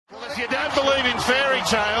you don't believe in fairy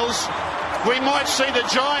tales, we might see the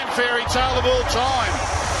giant fairy tale of all time.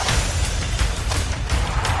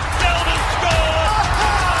 Belden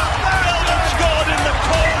scored in the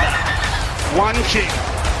corner. One kick,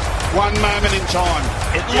 one moment in time.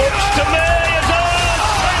 It looks to me as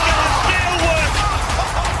steel work.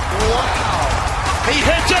 Wow. He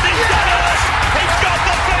hits it, he's got it. He's got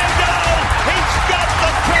the field goal. He's got the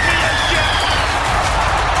premiership.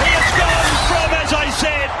 He has gone from, as I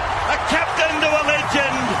said, a captain to a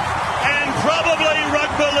legend and probably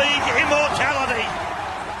rugby league immortality.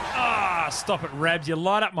 Stop it, Rabs. You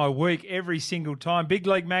light up my week every single time. Big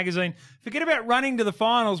League Magazine. Forget about running to the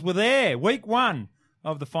finals. We're there. Week 1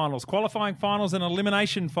 of the finals. Qualifying finals and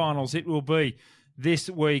elimination finals it will be this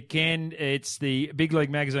weekend. It's the Big League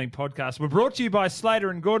Magazine podcast. We're brought to you by Slater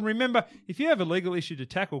and Gordon. Remember, if you have a legal issue to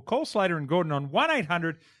tackle, call Slater and Gordon on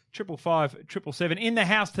 1-800 555 777. In the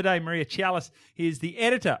house today, Maria Chalice is the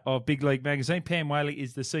editor of Big League Magazine. Pam Whaley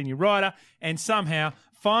is the senior writer. And somehow,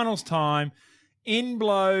 finals time, in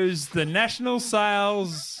blows the national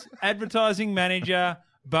sales advertising manager,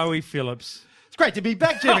 Bowie Phillips. It's great to be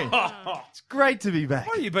back, Jimmy. It's great to be back.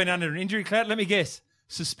 What have you been under an injury cloud? Let me guess.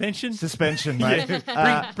 Suspension? Suspension, mate.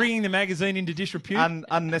 Bringing the magazine into disrepute?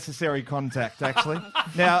 Unnecessary contact, actually.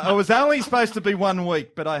 Now, it was only supposed to be 1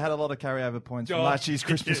 week, but I had a lot of carryover points from last year's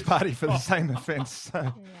Christmas party for the same offence.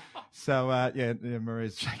 So,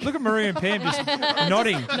 Maria's checking. Look at Maria and Pam just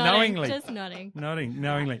nodding knowingly. Just nodding. Nodding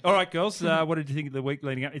knowingly. All right, girls, what did you think of the week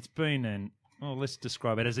leading up? It's been let's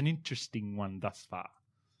describe it as an interesting one thus far.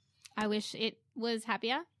 I wish it was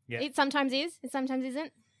happier. Yeah. It sometimes is. It sometimes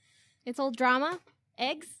isn't. It's all drama,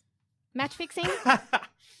 eggs, match fixing.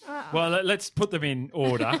 Well, let's put them in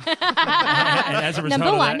order. And as a result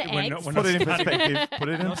Number of one, that, eggs. Put it in perspective.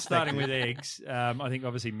 We're not starting with eggs. I think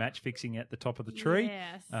obviously match fixing at the top of the tree.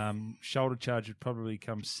 Yes. Shoulder charge would probably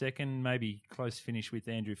come second, maybe close finish with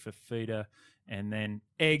Andrew Fafita. And then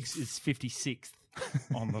eggs is 56th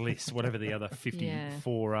on the list, whatever the other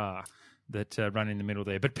 54 are that run in the middle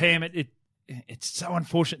there. But Pam, it's so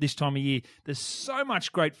unfortunate this time of year. There's so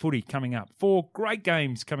much great footy coming up. 4 great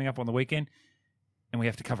games coming up on the weekend. And we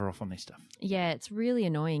have to cover off on this stuff. Yeah, it's really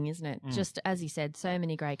annoying, isn't it? Just as you said, so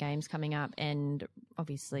many great games coming up, and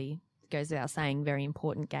obviously goes without saying, very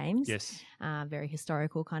important games. Yes. Very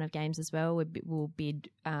historical kind of games as well. We'll bid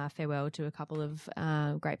farewell to a couple of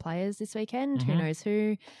great players this weekend. Mm-hmm. Who knows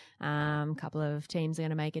who? A couple of teams are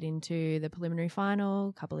going to make it into the preliminary final.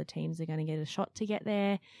 A couple of teams are going to get a shot to get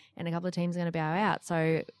there, and a couple of teams are going to bow out.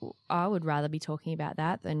 So I would rather be talking about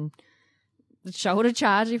that than the shoulder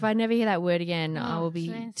charge. If I never hear that word again, I will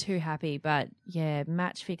be too happy. But yeah,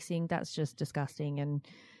 match fixing, that's just disgusting.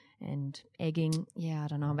 And egging, I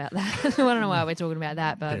don't know about that. I don't know why we're talking about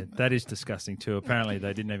that, but Yeah, that is disgusting too. Apparently,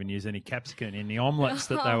 they didn't even use any capsicum in the omelettes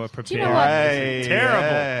that they were Do you know preparing. what? Hey, Terrible.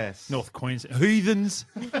 yes. North Queensland heathens.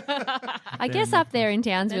 I guess up there in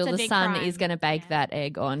Townsville, That's a the big sun crime. is going to bake that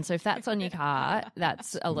egg on. So if that's on your car,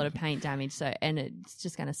 that's a lot of paint damage. So and it's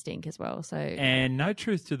just going to stink as well. So And no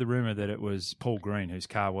truth to the rumour that it was Paul Green whose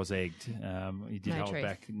car was egged. He did No hold truth.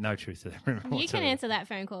 back. No truth to that rumour. You can answer that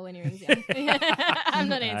phone call when he rings you. I'm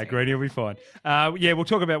not answering. Greedy will be fine. We'll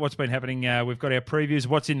talk about what's been happening. We've got our previews,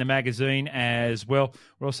 what's in the magazine as well.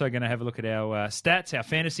 We're also going to have a look at our stats, our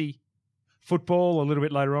fantasy football a little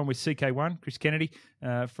bit later on with CK1, Chris Kennedy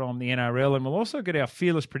from the NRL. And we'll also get our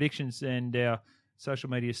fearless predictions and our social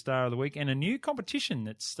media star of the week and a new competition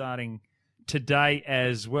that's starting today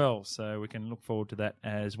as well. So we can look forward to that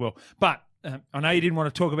as well. But I know you didn't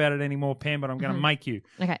want to talk about it anymore, Pam, but I'm going to make you.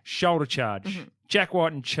 Okay. Shoulder charge. Jack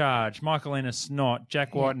Whiten charge. Michael Ennis not.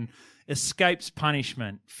 Jack Whiten escapes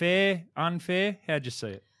punishment. Fair, unfair? How'd you see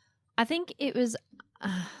it? I think it was.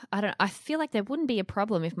 I feel like there wouldn't be a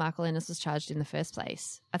problem if Michael Ennis was charged in the first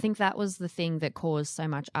place. I think that was the thing that caused so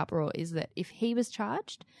much uproar, is that if he was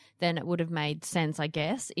charged, then it would have made sense, I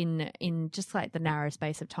guess, in just like the narrow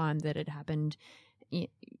space of time that had happened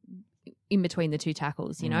in between the two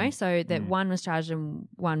tackles, you know, so that one was charged and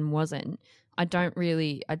one wasn't. I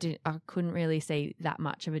couldn't really see that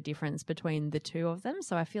much of a difference between the two of them.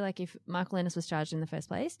 So I feel like if Michael Ennis was charged in the first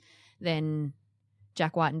place, then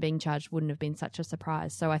Jack Whiten being charged wouldn't have been such a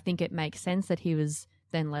surprise. So I think it makes sense that he was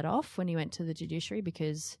then let off when he went to the judiciary,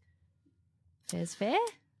 because fair's fair.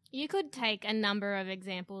 You could take a number of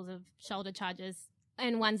examples of shoulder charges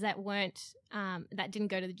and ones that weren't, that didn't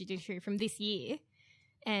go to the judiciary from this year,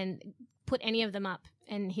 and put any of them up,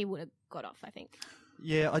 and he would have got off, I think.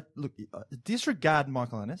 Yeah, disregard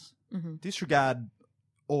Michael Ennis, disregard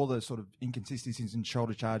all the sort of inconsistencies in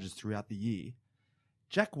shoulder charges throughout the year.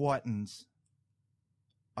 Jack Whiten's,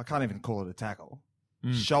 I can't even call it a tackle,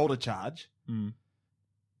 shoulder charge.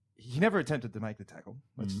 he never attempted to make the tackle.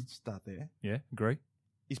 Let's start there. Yeah, agree.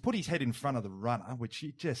 He's put his head in front of the runner, which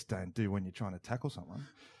you just don't do when you're trying to tackle someone.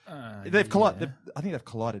 I think they've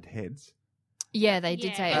collided heads. Yeah, they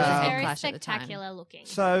did say it was a head clash at the time. Spectacular looking.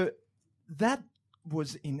 So that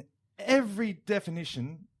was in every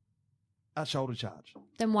definition a shoulder charge.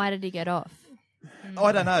 Then why did he get off?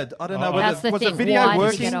 I don't know. That's the was thing. the video Why did he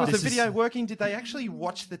working? get off? Was the video working? Did they actually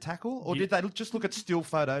watch the tackle, or did they just look at still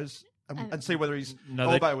photos and see whether his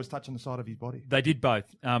elbow was touching the side of his body? They did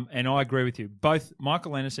both, and I agree with you. Both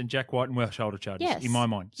Michael Ennis and Jack Whiten were shoulder charges in my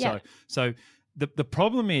mind. Yeah. So the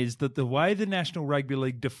problem is that the way the National Rugby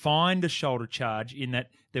League defined a shoulder charge, in that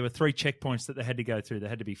there were 3 checkpoints that they had to go through. There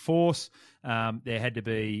had to be force, there had to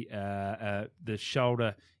be the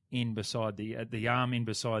shoulder in beside the arm in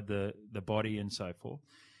beside the body, and so forth.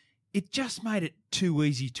 It just made it too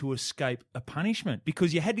easy to escape a punishment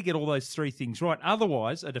because you had to get all those 3 things right.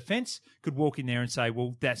 Otherwise, a defence could walk in there and say,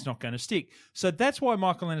 well, that's not going to stick. So that's why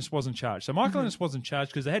Michael Ennis wasn't charged. So Michael Ennis wasn't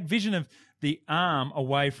charged because they had vision of the arm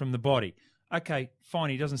away from the body. Okay, fine,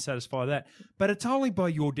 he doesn't satisfy that. But it's only by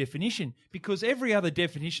your definition, because every other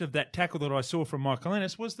definition of that tackle that I saw from Michael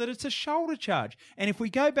Ennis was that it's a shoulder charge. And if we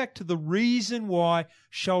go back to the reason why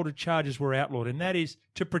shoulder charges were outlawed, and that is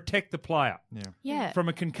to protect the player from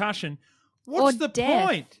a concussion, what's the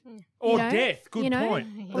point? Or death, good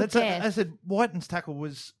point. As I said, Whiten's tackle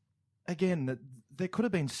was, again, that there could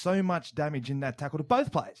have been so much damage in that tackle to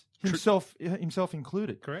both players, himself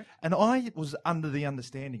included. Correct. And I was under the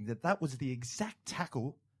understanding that was the exact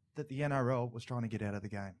tackle that the NRL was trying to get out of the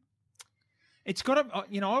game. It's got to,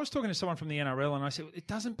 I was talking to someone from the NRL and I said, it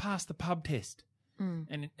doesn't pass the pub test.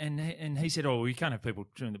 And he said, you can't have people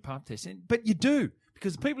doing the pub test. But you do,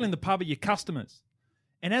 because the people in the pub are your customers.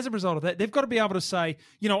 And as a result of that, they've got to be able to say,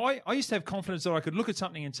 I used to have confidence that I could look at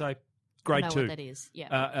something and say, grade 2. What that is.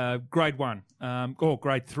 Yeah. Grade 1 or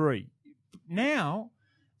grade 3. Now,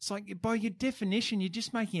 it's like by your definition, you're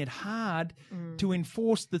just making it hard to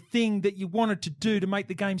enforce the thing that you wanted to do to make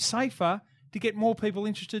the game safer, to get more people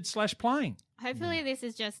interested / playing. Hopefully this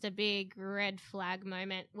is just a big red flag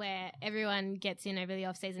moment where everyone gets in over the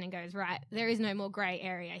off-season and goes, right, there is no more grey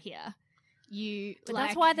area here. But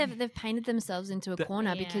that's why they've painted themselves into a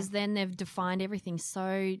corner, because then they've defined everything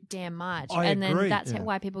so damn much. Agree. Then that's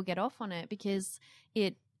why people get off on it, because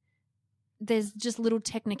there's just little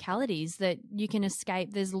technicalities that you can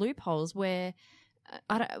escape. There's loopholes where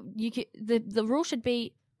the rule should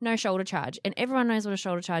be no shoulder charge, and everyone knows what a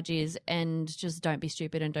shoulder charge is, and just don't be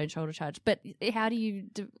stupid and don't shoulder charge. But how do you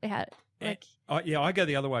do? I go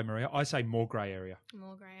the other way, Maria. I say more grey area.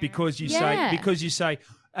 More grey area. Because you say,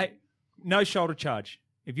 hey, no shoulder charge.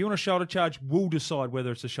 If you want a shoulder charge, we'll decide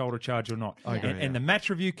whether it's a shoulder charge or not. And the match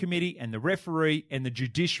review committee and the referee and the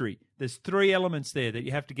judiciary, there's 3 elements there that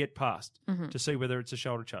you have to get past to see whether it's a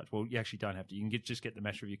shoulder charge. Well, you actually don't have to. You can just get the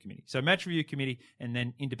match review committee. So match review committee, and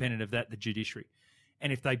then independent of that, the judiciary.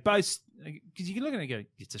 And if they both, because you can look at it and go,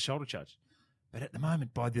 it's a shoulder charge. But at the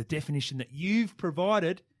moment, by the definition that you've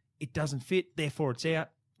provided, it doesn't fit, therefore it's out.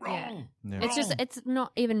 Wrong. Yeah. It's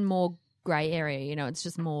not even more grey area, it's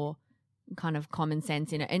just more kind of common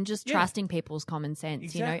sense in it, and just trusting people's common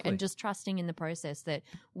sense, and just trusting in the process that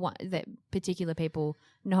particular people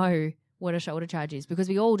know what a shoulder charge is, because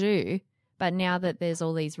we all do. But now that there's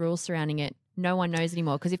all these rules surrounding it, no one knows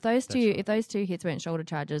anymore. Because if those two hits weren't shoulder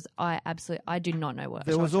charges, I do not know what.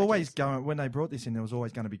 There was always when they brought this in, there was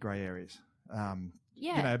always going to be grey areas.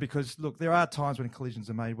 Because look, there are times when collisions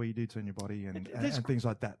are made where you do turn your body and things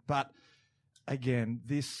like that. But again,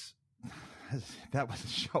 that was a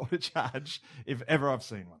shoulder charge if ever I've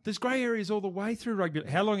seen one. There's grey areas all the way through rugby.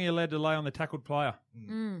 How long are you allowed to lay on the tackled player?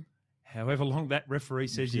 However long that referee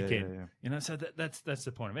says you can. Yeah. So that's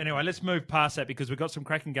the point of it. Anyway, let's move past that, because we've got some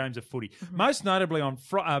cracking games of footy. Most notably on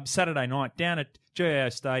Saturday night down at GIO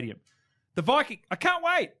Stadium. The Viking, I can't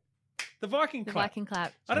wait. The Viking clap.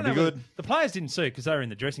 I don't know. Good. The players didn't see it because they were in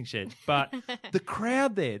the dressing shed. But the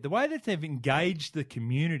crowd there, the way that they've engaged the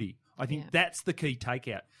community, I think that's the key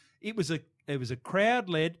takeout. It was a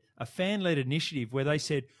crowd-led, a fan-led initiative where they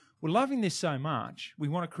said, we're loving this so much, we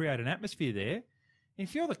want to create an atmosphere there. And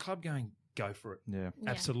if you're the club going, go for it. Yeah.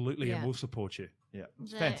 Absolutely, and we'll support you. Yeah,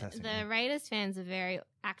 it's fantastic. The Raiders fans are very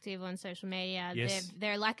active on social media. Yes.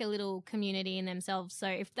 They're like a little community in themselves. So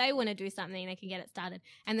if they want to do something, they can get it started.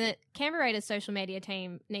 And the Canberra Raiders social media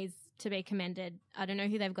team needs to be commended. I don't know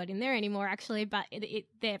who they've got in there anymore, actually, but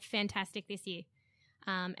they're fantastic this year.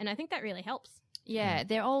 And I think that really helps. Yeah,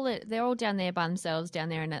 they're all down there by themselves down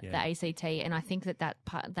there in the ACT, and I think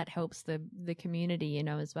that helps the community,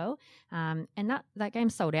 as well. And that game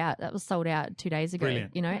sold out. That was sold out 2 days ago.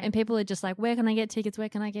 Brilliant. And people are just like, where can I get tickets? Where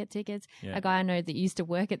can I get tickets? Yeah. A guy I know that used to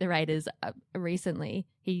work at the Raiders recently,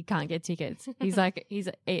 he can't get tickets. He's like he's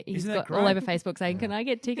got all over Facebook saying, "Can I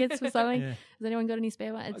get tickets for something? Has anyone got any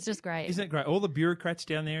spare one?" It's just great. Isn't it great? All the bureaucrats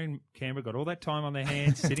down there in Canberra got all that time on their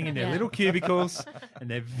hands, sitting in their little cubicles, and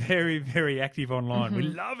they're very, very active online. We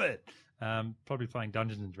love it. Probably playing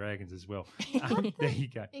Dungeons and Dragons as well. There you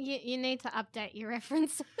go. You need to update your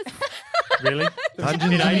references. Really?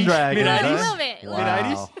 Dungeons and Dragons. A Mid-80s? little bit.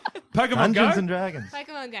 Wow. Pokemon Dungeons Go? and Dragons.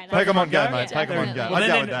 Pokemon Go. Pokemon Go, mate. Yeah. Pokemon Go. Well, I'd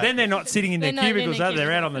go with that. then they're not sitting in their They're not in cubicles, their are they?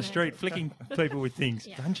 They're out on the cubicles, street flicking people with things.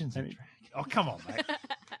 Yeah. Dungeons and Dragons. Oh, come on, mate.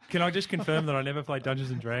 Can I just confirm that I never played Dungeons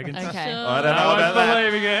and Dragons? Okay. I don't know No about one's that.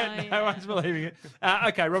 believing it. Oh, yeah. No one's believing it.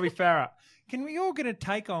 Okay, Robbie Farah. Can we all get a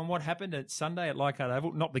take on what happened at Sunday at Leichhardt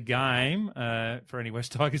Oval? Not the game, for any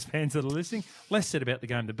West Tigers fans that are listening. Less said about the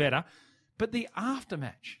game, the better. But the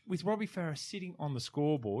aftermatch with Robbie Farah sitting on the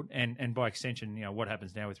scoreboard, and by extension, what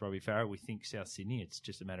happens now with Robbie Farah, we think South Sydney, it's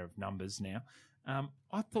just a matter of numbers now.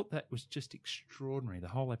 I thought that was just extraordinary, the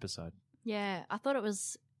whole episode. Yeah, I thought it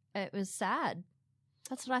was sad.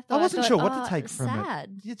 That's what I thought. I wasn't sure what to oh, take from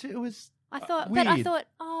sad. it. It was. I thought, weird. but I thought,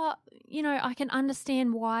 I can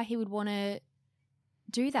understand why he would want to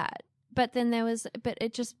do that. But then but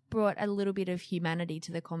it just brought a little bit of humanity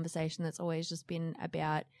to the conversation that's always just been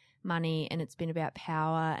about money, and it's been about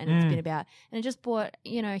power, and it's been about, and it just brought,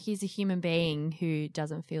 he's a human being who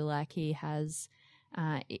doesn't feel like he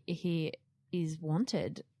is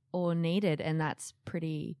wanted or needed, and that's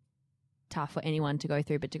pretty tough for anyone to go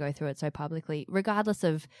through, but to go through it so publicly, regardless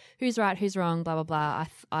of who's right, who's wrong, blah, blah, blah.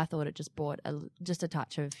 I thought it just brought just a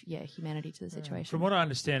touch of, humanity to the situation. From what I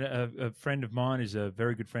understand, a friend of mine is a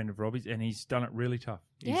very good friend of Robbie's, and he's done it really tough.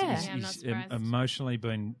 Yeah. I'm not He's surprised. emotionally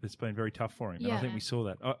it's been very tough for him, and I Yeah. think we saw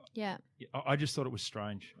that. Yeah. I just thought it was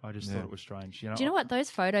strange. I just thought it was strange. Do you know what? Those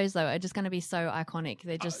photos, though, are just going to be so iconic.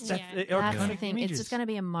 They're just, Yeah. They're that's the iconic thing. images. It's just going to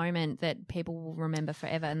be a moment that people will remember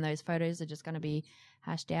forever, and those photos are just going to be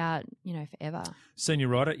hashed out, forever. Senior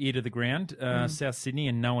writer, ear to the ground, South Sydney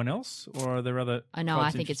and no one else? Or are there other I know. clubs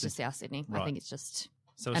I think it's interested? just South Sydney. Right. I think it's just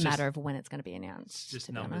So a it's matter of when it's going to be announced. It's just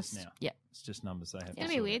to be numbers honest. now. Yeah. It's just numbers they have. It's to going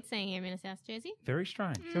to be sort weird out. seeing him in a South jersey. Very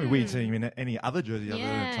strange. It's going to be weird seeing him in any other jersey other than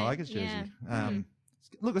a Yeah, Tigers jersey. yeah.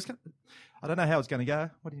 Look, I don't know how it's going to go.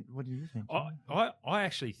 What do you think? I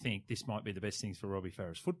actually think this might be the best things for Robbie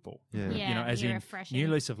Farah's football. Yeah. Yeah. As you're in refreshing. new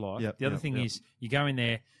lease of life. Yep, the other yep, thing yep. is you go in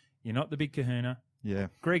there, you're not the big kahuna. Yeah.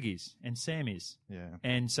 Greg is and Sam is. Yeah.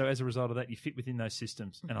 And so as a result of that, you fit within those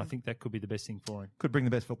systems. And I think that could be the best thing for him. Could bring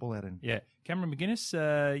the best football out in. Yeah. Cameron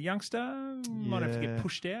McGuinness, youngster, might have to get Yeah.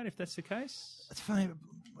 pushed out if that's the case. It's funny.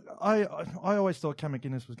 I always thought Cam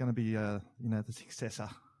McGuinness was going to be the successor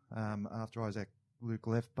after Isaac Luke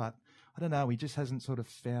left, but I don't know. He just hasn't sort of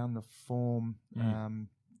found the form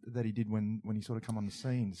that he did when he sort of come on the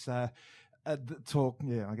scene. So the talk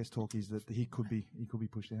is that he could be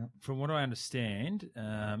pushed out. From what I understand,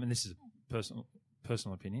 and this is a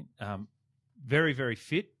personal opinion, very, very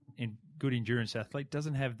fit and good endurance athlete,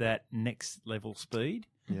 doesn't have that next level speed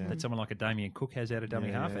Yeah. that someone like a Damien Cook has out of dummy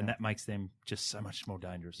Yeah, half, yeah. and that makes them just so much more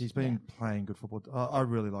dangerous. He's been playing good football. I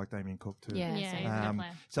really like Damien Cook too. Yeah. Yeah, same. he's a good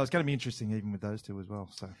player. So it's going to be interesting even with those two as well.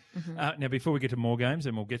 So Now, before we get to more games,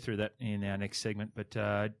 and we'll get through that in our next segment,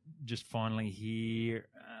 but just finally here,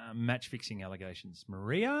 match-fixing allegations.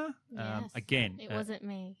 Maria, Yes. again. It wasn't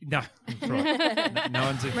me. No, that's right. No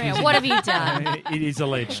one's Maria, accusing what you. have you done? It is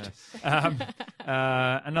alleged.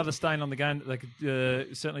 Another stain on the game that they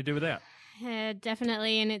could certainly do without. Yeah,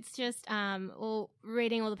 definitely. And it's just,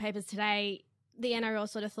 reading all the papers today, the NRL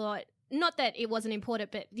sort of thought, not that it wasn't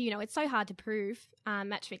important, but, it's so hard to prove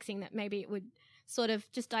match fixing that maybe it would sort of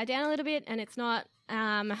just die down a little bit. And it's not,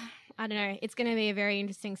 I don't know, it's going to be a very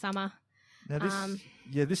interesting summer. now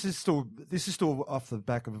this is still off the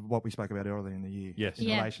back of what we spoke about earlier in the year. Yes. In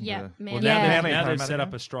relation to Well, man. now, Yeah. now they've Manly set up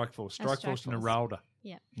game? a strike force. A Strike strike force and a force. Ralder.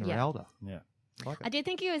 Naralda. Yeah. Like it. I did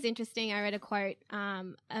think it was interesting. I read a quote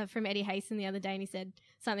from Eddie Hasten the other day, and he said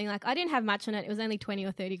something like, I didn't have much on it. It was only 20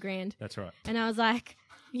 or 30 grand. That's right. And I was like,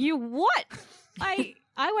 you what? I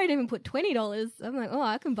won't even put $20. I'm like,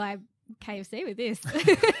 I can buy KFC with this.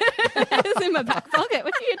 It's in my back pocket.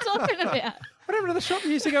 What are you talking about? Whatever to the shop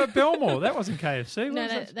you used to go at Belmore. That wasn't KFC. No,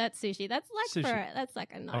 was it? that's sushi. That's like Sushi. that's like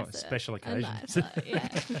a nice special occasion. Yeah,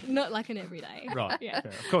 not like an everyday. Right. Yeah.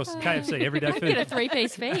 Fair. Of course, KFC, everyday Get a food.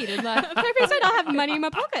 3-piece feed and like, I have money in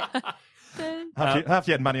my pocket. Half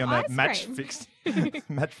you had money on that ice match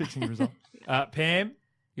cream. fixing result. Pam,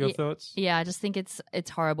 your thoughts? yeah, I just think it's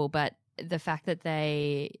horrible, but the fact that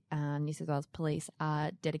they, New South Wales Police,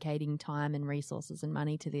 are dedicating time and resources and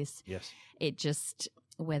money to this, Yes. it just,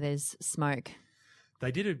 where there's smoke.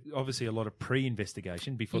 They did obviously a lot of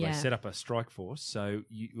pre-investigation before they Yeah. set up a strike force. So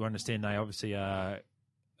you understand they obviously are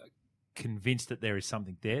convinced that there is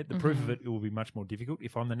something there. The proof of it will be much more difficult.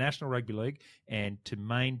 If I'm the National Rugby League and to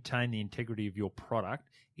maintain the integrity of your product,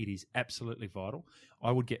 it is absolutely vital.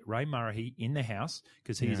 I would get Ray Murray in the house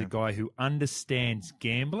because he is a guy who understands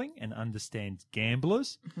gambling and understands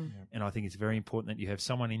gamblers. And I think it's very important that you have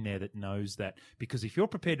someone in there that knows that, because if you're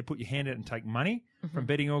prepared to put your hand out and take money from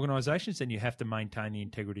betting organisations, then you have to maintain the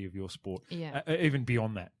integrity of your sport, even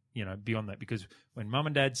beyond that. Because when mum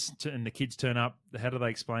and dads and the kids turn up, how do they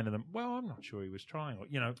explain to them? Well, I'm not sure he was trying.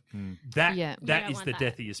 That is the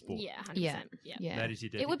death of your sport. Yeah, 100%. Yeah. That is your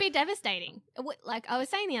death. It would be devastating. Like I was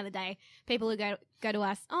saying the other day, people who go to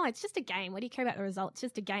us, oh, it's just a game. What do you care about the results? It's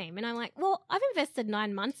just a game. And I'm like, well, I've invested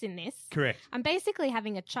 9 months in this. Correct. I'm basically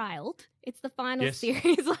having a child. It's the final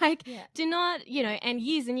series. Like, do not, and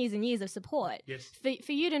years and years and years of support. Yes.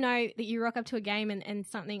 For you to know that you rock up to a game and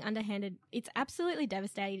something underhanded, it's absolutely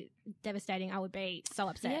devastating. I would be so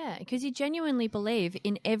upset. Yeah, because you genuinely believe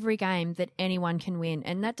in every game that anyone can win.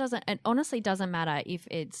 And it honestly doesn't matter if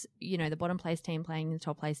it's, the bottom place team playing the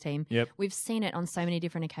top place team. Yep. We've seen it on so many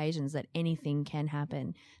different occasions that anything can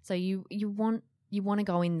happen. So you want to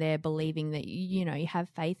go in there believing that, you have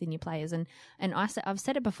faith in your players. And I've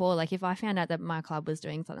said it before, like if I found out that my club was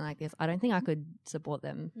doing something like this, I don't think I could support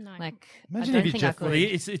them. No. Like, Imagine I if don't you think I Jeff could. Well,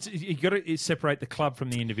 you got to separate the club from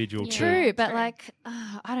the individual too. True, but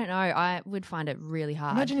I don't know. I would find it really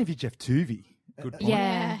hard. Imagine if you're Jeff Tuvey. Good point.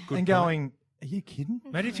 Yeah. Good and point. going, are you kidding?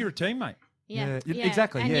 Imagine if you're a teammate.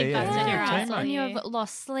 Exactly. And Yeah, you've yeah, busted yeah. your ass all and year. you've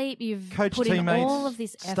lost sleep. You've Coach, put in teammates, all of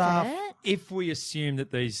this effort. staff. If we assume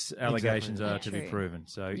that these allegations are to be True. proven.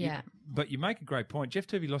 So, Yeah. but you make a great point. Jeff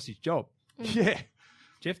Tuvey lost his job. Yeah.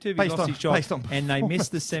 Jeff Tuvey Based lost on- his job, based on and they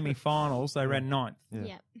missed the performance. semi-finals. They ran 9th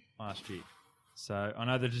Yep. last year. So I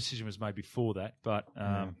know the decision was made before that, but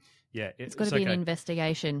It's got to be an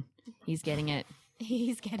investigation. He's getting it.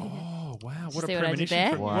 He's getting it. Oh wow! you What a see what I did premonition!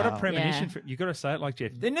 there? What a Wow. premonition! Yeah. You got to say it like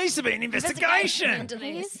Jeff. There needs to be an investigation.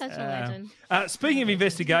 He is such a legend. Speaking of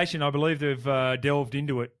investigation, I believe they've delved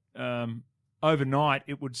into it. Overnight,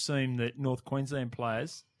 it would seem that North Queensland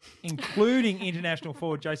players, including international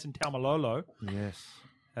forward Jason Taumalolo, Yes.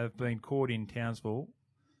 have been caught in Townsville.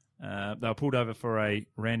 They were pulled over for a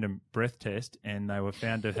random breath test, and they were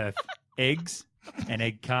found to have eggs and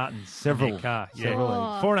egg cartons Several. in their car. Several.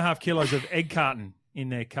 Oh. 4.5 kilos of egg carton in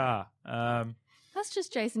their car. That's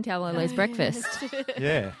just Jason Taumalolo's breakfast.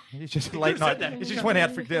 Yeah. It's just late night. He just went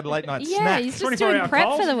out for a late night Yeah, snack. he's just 24-hour doing prep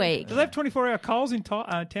Coles? for the week. Do they have 24-hour Coles in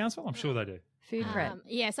Townsville? I'm sure they do. Food prep.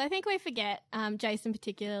 Yes, I think we forget Jason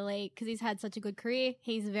particularly because he's had such a good career.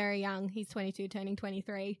 He's very young. He's 22, turning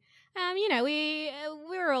 23.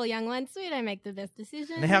 We're all young ones. So we don't make the best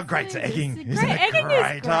decisions. And how great's egging? It's Isn't great. it Egging great?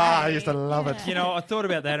 is great. Ah, I used to love it. You know, I thought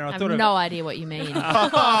about that, and I I have thought no idea what you mean.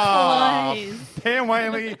 Oh, Please. Pam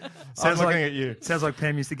Whaley. I'm looking at you. Sounds like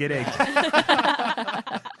Pam used to get eggs.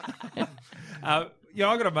 I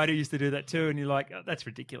got a mate who used to do that too, and you're like, oh, that's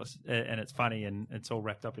ridiculous, and it's funny, and it's all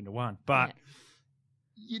wrapped up into one. But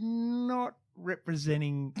you're not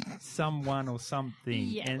representing someone or something,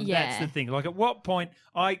 Yeah. and Yeah. that's the thing. Like, at what point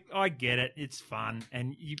I get it, it's fun,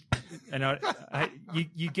 and you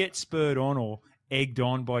get spurred on or egged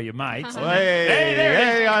on by your mates. and-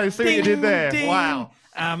 Hey, I see what you did there. Ding. Wow.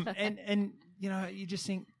 And you just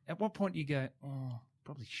think, at what point do you go, oh,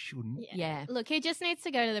 probably shouldn't. Yeah. Look, he just needs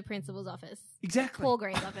to go to the principal's office. Exactly. Paul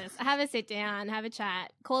Green's office. Have a sit down, have a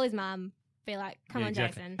chat, call his mum, be like, come Yeah, on,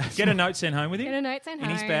 exactly. Jason. Get a note sent home with him. Get a note sent in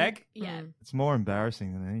home. his bag. Yeah. It's more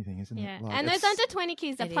embarrassing than anything, isn't Yeah. it? Like, And those it's- under 20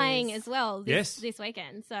 kids are It playing is. as well Yes. this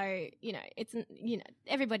weekend. So, it's,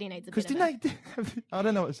 everybody needs a bit Because of didn't they? I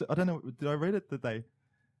don't know. Did I read it that they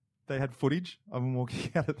had footage of them walking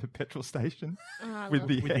out at the petrol station with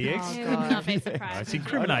the With the eggs? eggs? Who would not be No, surprised? it's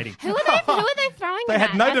incriminating. Who are they throwing They them had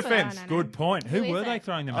at? no That's what I defence. wanna know. Good point. Who Who were is they it?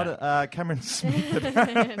 throwing them at? Cameron Smith,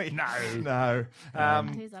 apparently. No. No.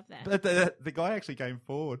 Who's up there? But the guy actually came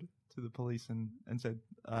forward to the police and said...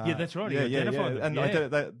 Yeah, that's right. He identified them.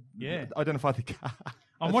 And Yeah. identified the car.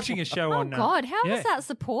 I'm watching a show Oh, on... God. How yeah. was that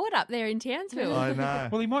support up there in Townsville? I know.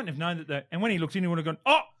 Well, he mightn't have known that. And when he looked in, he would have gone,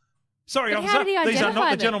 oh, sorry, But officer. how did he These are not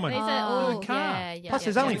identify the them? gentlemen. These are all- car. Yeah. Plus,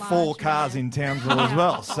 there's yeah, only large 4 cars man. in Townsville as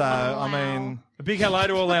well. So, I wow. mean... A big hello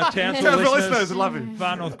to all our Townsville Townsville listeners. listeners, love you.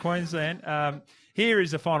 Far North Queensland. Here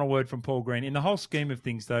is the final word from Paul Green. In the whole scheme of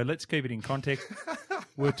things, though, let's keep it in context.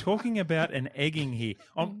 We're talking about an egging here.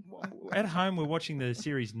 At home, we're watching the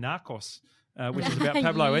series Narcos which is about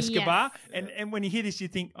Pablo Escobar. Yes. And when you hear this, you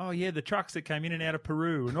think, oh, yeah, the trucks that came in and out of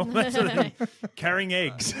Peru and all that sort of thing, carrying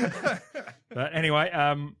eggs. But anyway,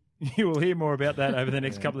 you will hear more about that over the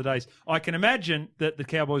next couple of days. I can imagine that the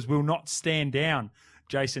Cowboys will not stand down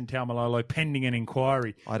Jason Taumalolo pending an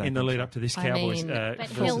inquiry in the lead up to this Cowboys. But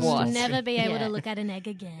he'll never be able to look at an egg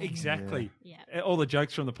again. Exactly. Yeah. All the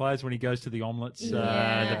jokes from the players when he goes to the omelettes,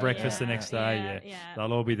 the breakfast the next day.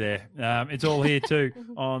 They'll all be there. It's all here too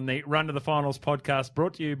on the Run to the Finals podcast,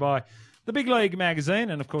 brought to you by the Big League magazine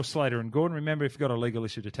and, of course, Slater and Gordon. Remember, if you've got a legal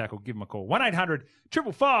issue to tackle, give them a call.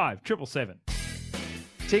 1-800-555-777.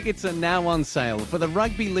 Tickets are now on sale for the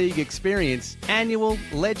Rugby League Experience annual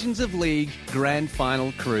Legends of League Grand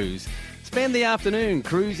Final Cruise. Spend the afternoon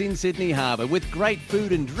cruise in Sydney Harbour with great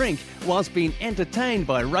food and drink whilst being entertained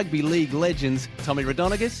by Rugby League legends Tommy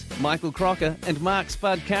Radonagus, Michael Crocker and Mark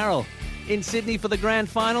Spud Carroll. In Sydney for the Grand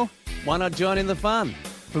Final? Why not join in the fun?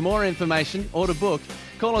 For more information or to book,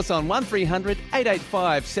 call us on 1300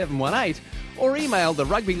 885 718 or email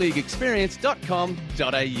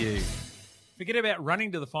therugbyleagueexperience.com.au. Forget about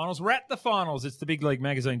running to the finals. We're at the finals. It's the Big League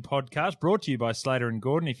Magazine podcast brought to you by Slater and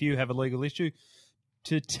Gordon. If you have a legal issue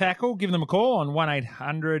to tackle, give them a call on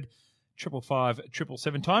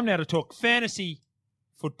 1-800-555-777. Time now to talk fantasy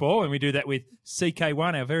football, and we do that with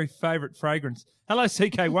CK1, our very favourite fragrance. Hello,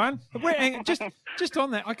 CK1. Just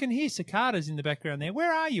on that, I can hear cicadas in the background there.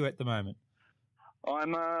 Where are you at the moment?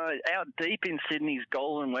 I'm out deep in Sydney's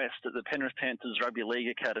Golden West at the Penrith Panthers Rugby League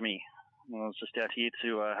Academy. I was just out here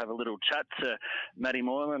to have a little chat to Matty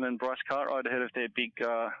Moylan and Bryce Cartwright ahead of their big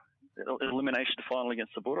elimination final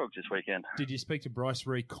against the Bulldogs this weekend. Did you speak to Bryce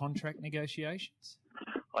re contract negotiations?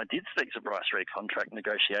 I did speak to Bryce re contract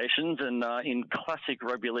negotiations, and in classic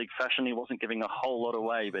rugby league fashion, he wasn't giving a whole lot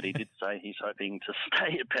away, but he did say he's hoping to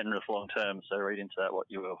stay at Penrith long term. So read into that what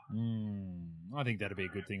you will. I think that'd be a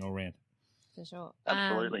good thing all round. For sure.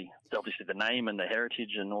 Absolutely. It's obviously the name and the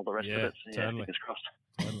heritage and all the rest of it. So, totally. Fingers crossed.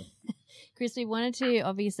 Totally. Chris, we wanted to,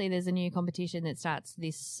 obviously there's a new competition that starts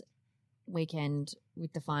this weekend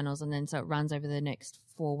with the finals, and then so it runs over the next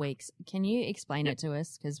 4 weeks. Can you explain it to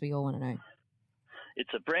us? Because we all want to know.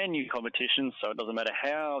 It's a brand new competition, so it doesn't matter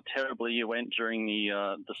how terribly you went during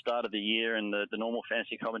the start of the year and the normal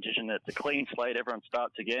fantasy competition. It's a clean slate. Everyone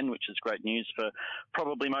starts again, which is great news for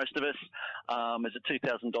probably most of us. It's a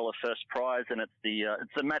 $2,000 first prize, and it's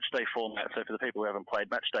a match day format. So for the people who haven't played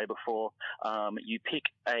match day before, you pick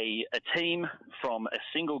a team from a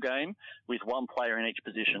single game with one player in each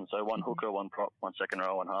position. So one hooker, one prop, one second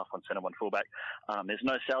row, one half, one centre, one fullback. There's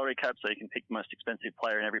no salary cap, so you can pick the most expensive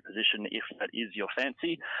player in every position if that is your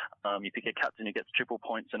fancy. You pick a captain who gets triple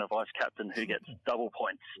points and a vice captain who gets double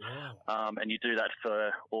points. And you do that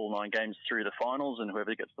for all 9 games through the finals, and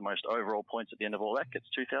whoever gets the most overall points at the end of all that gets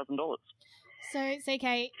 $2,000. So,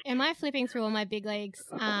 CK, am I flipping through all my big leagues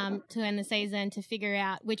to end the season to figure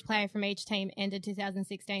out which player from each team ended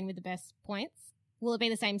 2016 with the best points? Will it be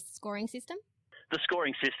the same scoring system? The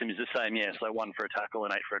scoring system is the same, yeah. So 1 for a tackle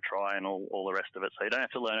and 8 for a try and all the rest of it. So you don't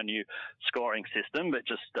have to learn a new scoring system, but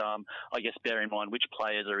just, I guess, bear in mind which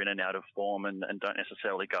players are in and out of form and don't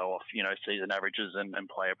necessarily go off, season averages and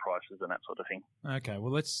player prices and that sort of thing. Okay,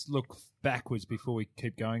 well, let's look backwards before we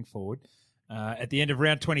keep going forward. At the end of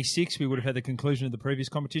round 26, we would have had the conclusion of the previous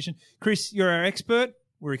competition. Chris, you're our expert.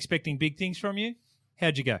 We're expecting big things from you.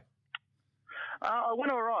 How'd you go? I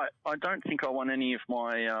went all right. I don't think I won any of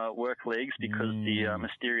my work leagues because the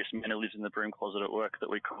mysterious man who lives in the broom closet at work that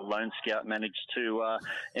we call Lone Scout managed to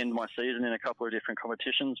end my season in a couple of different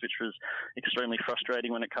competitions, which was extremely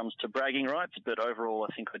frustrating when it comes to bragging rights. But overall,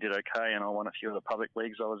 I think I did okay, and I won a few of the public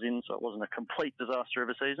leagues I was in, so it wasn't a complete disaster of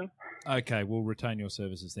a season. Okay, we'll retain your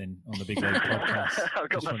services then on the Big League podcast. I've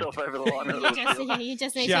got myself over the line. You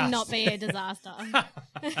just need to not be a disaster.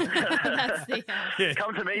 That's the,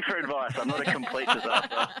 Come to me for advice. I'm not a complete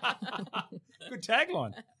disaster. Good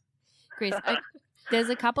tagline. Chris, there's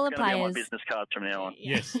a couple of players. Be on my business cards from now on.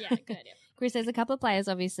 Yes. Yeah, good idea. Chris, there's a couple of players,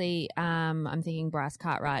 obviously, I'm thinking Bryce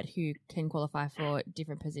Cartwright, who can qualify for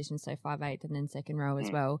different positions, so 5/8 and then second row as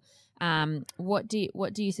well. What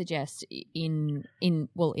do you suggest in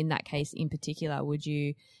that case in particular? Would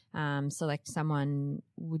you select someone,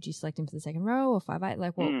 would you select him for the second row or 5/8?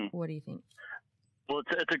 Like what do you think? Well,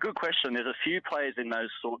 it's a good question. There's a few players in those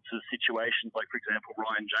sorts of situations, like, for example,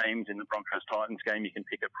 Ryan James in the Broncos-Titans game, you can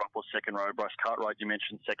pick a prop or second row. Bryce Cartwright, you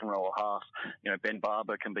mentioned second row or half. Ben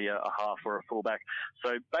Barber can be a half or a fullback.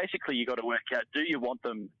 So basically you got to work out, do you want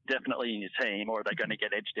them definitely in your team, or are they going to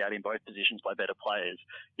get edged out in both positions by better players?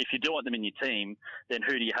 If you do want them in your team, then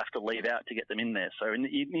who do you have to leave out to get them in there? So in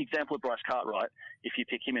the example of Bryce Cartwright, if you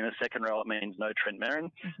pick him in the second row, it means no Trent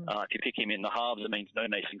Merrin. If you pick him in the halves, it means no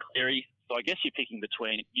Nathan Cleary. So I guess you're picking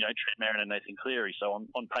between, Trent Merrin and Nathan Cleary. So on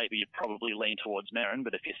paper, you probably lean towards Merrin,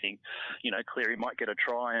 but if you think, Cleary might get a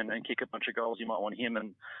try and kick a bunch of goals, you might want him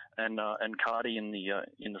and Cardi in the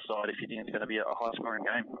side if you think it's going to be a high-scoring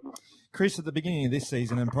game. Chris, at the beginning of this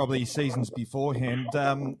season and probably seasons beforehand,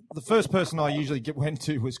 the first person I usually went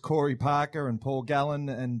to was Corey Parker and Paul Gallen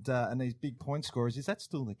and these big point scorers. Is that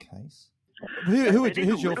still the case?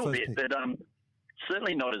 Who's your first pick? But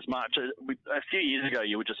certainly not as much. A few years ago,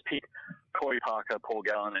 you would just pick Corey Parker, Paul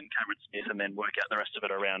Gallen, and Cameron Smith, and then work out the rest of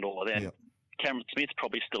it around all of them. Yep. Cameron Smith's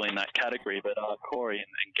probably still in that category, but Corey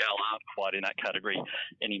and Gal aren't quite in that category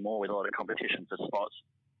anymore with a lot of competition for spots.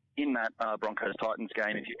 In that Broncos-Titans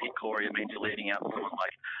game, if you pick Corey, it means you're leaving out someone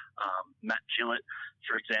like Matt Gillett,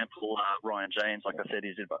 for example. Ryan James, like I said,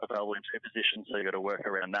 is available in two positions, so you've got to work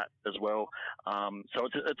around that as well. So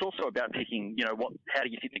it's also about picking, how do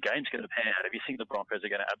you think the game's going to pan out? If you think the Broncos are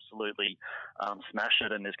going to absolutely smash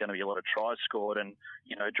it and there's going to be a lot of tries scored and,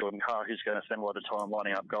 Jordan Carr, who's going to spend a lot of time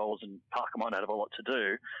lining up goals and Parker might not have a lot to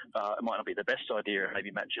do, it might not be the best idea.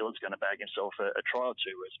 Maybe Matt Gillett's going to bag himself a try or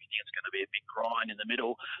two, whereas we think it's going to be a big grind in the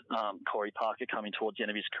middle. Corey Parker coming towards the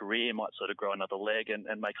end of his career might sort of grow another leg and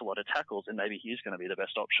make a lot of tackles, and maybe he's going to be the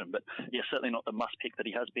best option. But yeah, certainly not the must pick that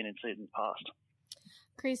he has been in seasons past.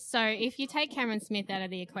 Chris, so if you take Cameron Smith out of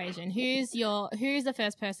the equation, who's the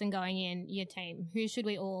first person going in your team? Who should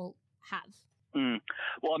we all have?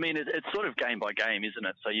 Well, I mean, it's sort of game by game, isn't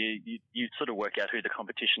it? So you sort of work out who the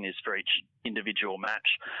competition is for each individual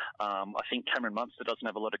match. I think Cameron Munster doesn't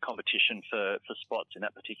have a lot of competition for spots in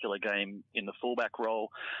that particular game in the fullback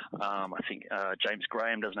role. I think James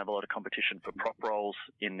Graham doesn't have a lot of competition for prop roles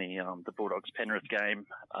in the Bulldogs-Penrith game.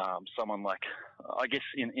 Someone like, I guess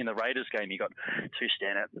in the Raiders game, you got two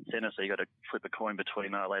standouts at centre, so you got to flip a coin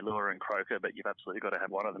between Leilua and Croker, but you've absolutely got to have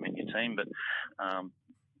one of them in your team. But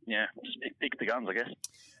yeah, just pick the guns, I guess.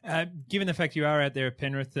 Given the fact you are out there at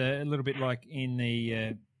Penrith, a little bit like in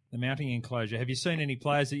the mounting enclosure, have you seen any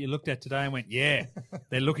players that you looked at today and went, "Yeah,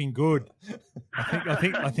 they're looking good"? I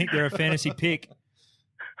think they're a fantasy pick.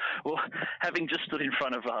 Well, having just stood in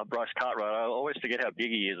front of Bryce Cartwright, I always forget how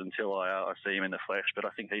big he is until I see him in the flesh. But I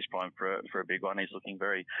think he's primed for a big one. He's looking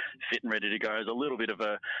very fit and ready to go. There's a little bit of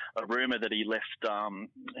a rumour that he left the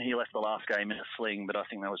last game in a sling, but I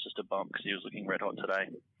think that was just a bump because he was looking red hot today.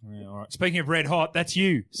 Yeah, all right. Speaking of red hot, that's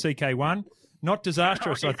you, CK1. Not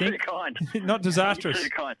disastrous, I think. Too kind. Not disastrous.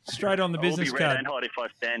 Too kind. Straight on the business card. I'll be red and hot if I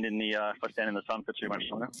stand in the sun for too much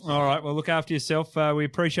longer. All right. Well, look after yourself. We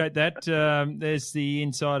appreciate that. There's the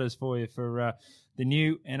insiders for you for the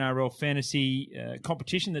new NRL Fantasy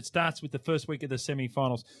competition that starts with the first week of the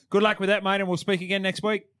semi-finals. Good luck with that, mate, and we'll speak again next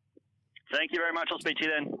week. Thank you very much. I'll speak to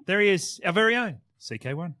you then. There he is, our very own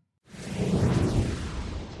CK1.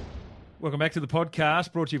 Welcome back to the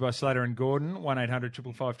podcast, brought to you by Slater and Gordon,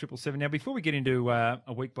 1-800-555-777. Now, before we get into a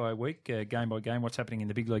week-by-week, game-by-game, what's happening in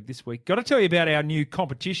the big league this week, got to tell you about our new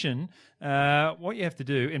competition. What you have to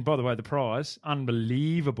do, and by the way, the prize,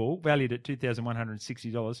 unbelievable, valued at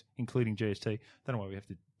 $2,160, including GST. Don't know why we have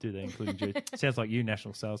to do that, including GST. Sounds like you,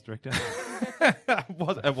 National Sales Director.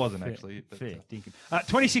 It wasn't actually. Fair dinkum.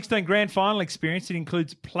 2016 Grand Final experience. It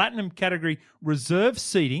includes Platinum category reserve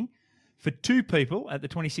seating for two people at the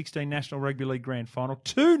 2016 National Rugby League Grand Final.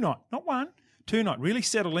 Two night, not one, two night. Really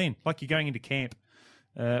settle in like you're going into camp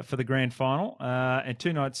for the Grand Final. And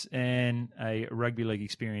 2 nights and a Rugby League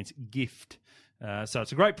experience gift. So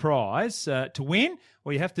it's a great prize. To win,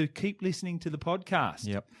 well, you have to keep listening to the podcast.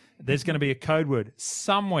 Yep. There's going to be a code word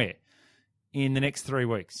somewhere in the next 3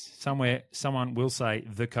 weeks. Somewhere someone will say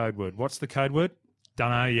the code word. What's the code word?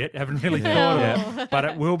 Don't know yet. Haven't really thought of it. But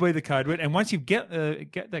it will be the code word. And once you get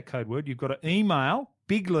that code word, you've got to email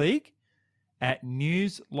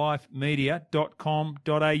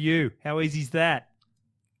bigleague@newslifemedia.com.au. How easy is that?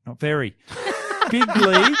 Not very.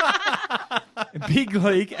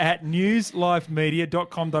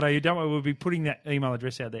 bigleague@newslifemedia.com.au. Don't worry, we'll be putting that email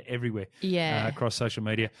address out there everywhere across social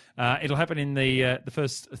media. It'll happen in the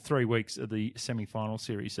first 3 weeks of the semi-final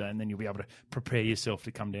series, and then you'll be able to prepare yourself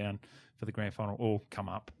to come down for the grand final or come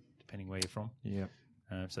up, depending where you're from. Yeah.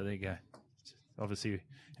 So there you go. Obviously,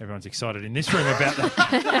 everyone's excited in this room about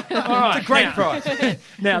that. All right. It's a great prize.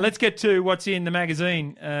 Now, let's get to what's in the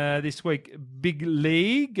magazine this week. Big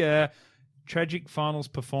League. Tragic finals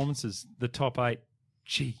performances, the top 8.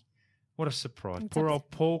 Gee, what a surprise. Poor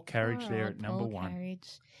old Paul Carriage there at number 1.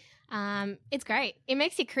 It's great. It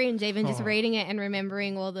makes you cringe even just reading it and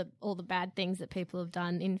remembering all the bad things that people have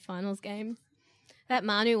done in finals games. That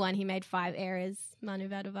Manu one, he made 5 errors, Manu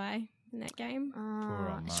Vadavai, in that game.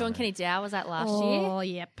 Sean Kenny-Dow, was that last year? Oh,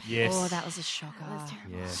 yep. Yes. Oh, that was a shocker.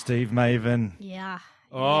 Yeah. Steve Maven. Yeah.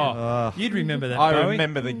 You'd remember that, I Bowie.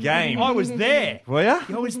 remember the game. I was there. Were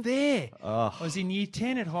you? I was there. Oh. I was in year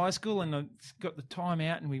 10 at high school, and I got the time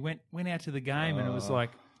out, and we went out to the game, and it was like,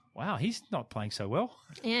 wow, he's not playing so well.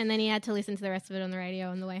 Yeah, and then he had to listen to the rest of it on the radio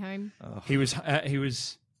on the way home. He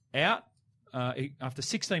was out. After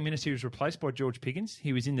 16 minutes, he was replaced by George Piggins.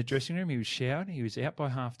 He was in the dressing room. He was showered. He was out by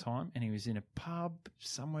half time, and he was in a pub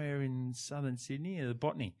somewhere in southern Sydney, the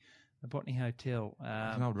Botany Hotel,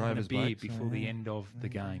 an old having a Rovers beer bloke, so before the yeah. end of the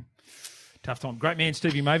game. Tough time. Great man,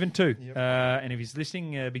 Stevie Maven, too. Yep. And if he's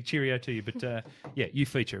listening, big cheerio to you. But, you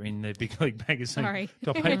feature in the Big League Magazine. Sorry.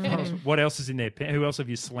 Top 8 finals. What else is in there? Who else have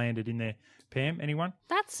you slandered in there? Pam, anyone?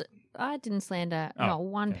 I didn't slander not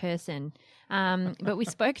one person. But we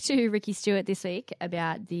spoke to Ricky Stewart this week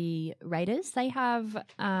about the Raiders. They have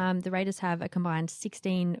the Raiders have a combined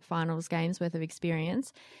 16 finals games worth of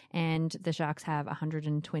experience, and the Sharks have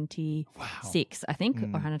 126, I think, or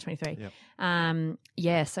 123.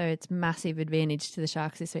 Yep. So it's massive advantage to the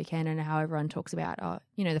Sharks this weekend, and how everyone talks about,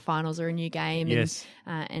 the finals are a new game,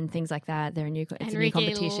 and things like that. They're a new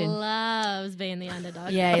competition. Loves being the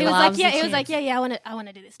underdog. Yeah, he was like, I want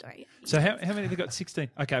to do this story. So how many have they got?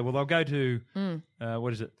 16. Okay, well, they'll go to,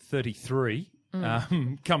 33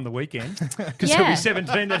 come the weekend, because there'll be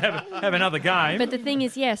 17 that have another game. But the thing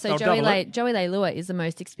is, so Joey Leilua is the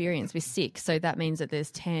most experienced with 6, so that means that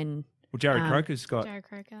there's 10. Well, Jared Croker's got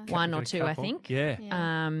one or two, I think. Yeah.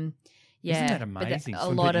 Isn't that amazing? A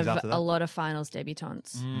lot of finals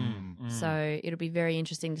debutantes. So it'll be very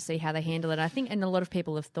interesting to see how they handle it. I think, and a lot of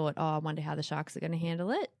people have thought, I wonder how the Sharks are going to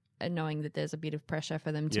handle it, knowing that there's a bit of pressure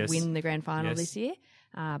for them to win the grand final this year.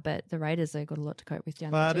 But the Raiders have got a lot to cope with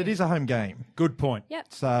down there. But it is a home game. Good point. Yep.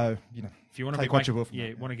 So, if you want to take what you will from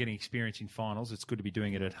want to get experience in finals, it's good to be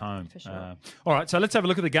doing it at home. For sure. All right, so let's have a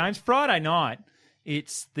look at the games. Friday night,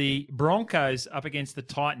 it's the Broncos up against the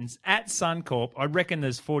Titans at Suncorp. I reckon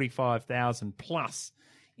there's 45,000 plus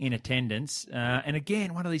in attendance. And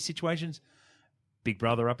again, one of these situations, big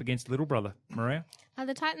brother up against little brother. Maria? Are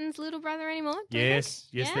the Titans little brother anymore? Yes,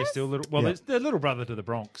 they're still little. Well, they're little brother to the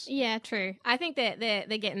Bronx. Yeah, true. I think they're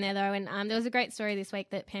getting there, though. And there was a great story this week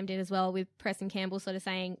that Pam did as well with Preston Campbell sort of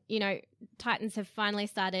saying, Titans have finally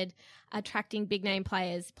started attracting big-name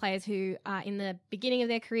players who are in the beginning of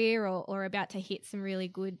their career or about to hit some really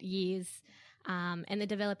good years. And they're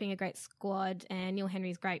developing a great squad, and Neil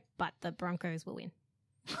Henry's great, but the Broncos will win.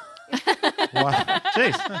 Wow.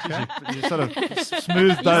 Jeez. You sort of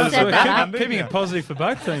smoothed those. Keeping it positive for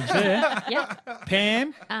both teams there. Yep.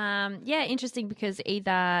 Pam? Interesting, because it's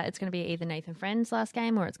going to be either Nathan Friend's last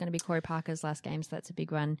game or it's going to be Corey Parker's last game, so that's a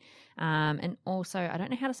big one. And also, I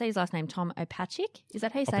don't know how to say his last name, Tom Opachik. Is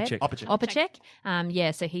that how you say it?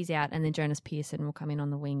 Opachik. So he's out, and then Jonas Pearson will come in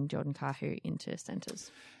on the wing, Jordan Kahu into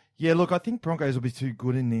centres. Yeah, look, I think Broncos will be too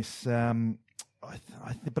good in this.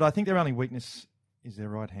 But I think their only weakness is their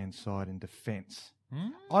right-hand side in defence.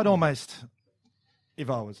 I'd almost,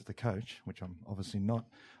 if I was the coach, which I'm obviously not,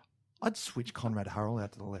 I'd switch Conrad Hurrell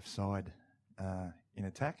out to the left side in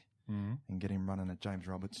attack and get him running at James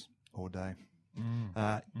Roberts all day.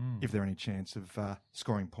 If there's any chance of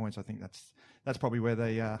scoring points, I think that's probably where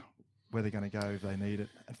they're going to go if they need it.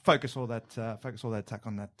 And focus all that attack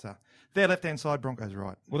on that. Their left-hand side, Broncos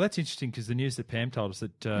right. Well, that's interesting, because the news that Pam told us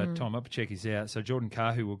that Tom Opachek is out, so Jordan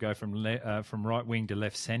Kahu will go from right wing to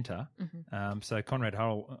left centre. So Conrad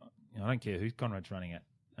Hurrell, I don't care who Conrad's running at.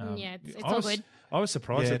 It's all good. I was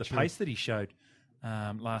surprised at the pace that he showed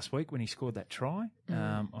last week when he scored that try.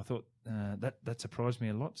 I thought that surprised me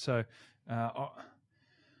a lot. So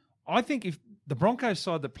I think if the Broncos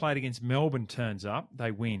side that played against Melbourne turns up,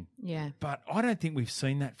 they win. Yeah. But I don't think we've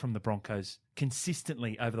seen that from the Broncos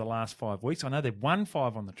consistently over the last 5 weeks. I know they've won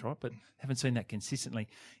 5 on the trot, but haven't seen that consistently.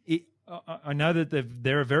 I know that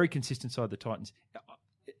they're a very consistent side, the Titans.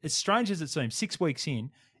 As strange as it seems, 6 weeks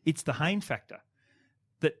in, it's the Hayne factor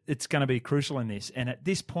that it's going to be crucial in this. And at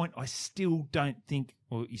this point, I still don't think,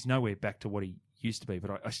 well, he's nowhere back to what he used to be,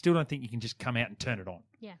 but I still don't think you can just come out and turn it on.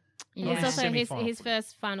 Yeah. Yeah. It's also his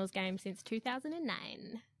first finals game since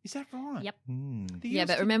 2009. Is that right? Yep. Yeah,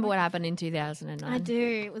 but remember what happened in 2009? I do.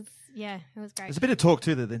 It was great. There's a bit of talk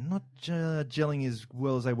too that they're not gelling as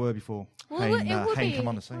well as they were before. Hayne come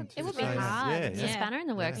on the scene. It would be hard. It's a spanner in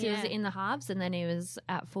the works. He was in the halves, and then he was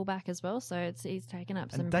at fullback as well. So he's taken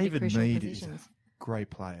up some pretty crucial positions. Is a great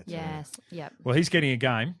player too. Yes. Yep. Well, he's getting a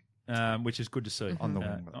game. Which is good to see. On the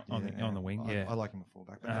wing. On the wing, yeah. I like him at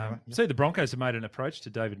fullback. Anyway, See, the Broncos have made an approach to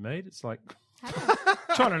David Mead. It's like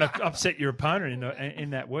trying to upset your opponent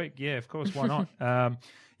in that week. Yeah, of course. Why not?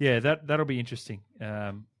 That'll be interesting.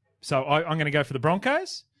 So I'm going to go for the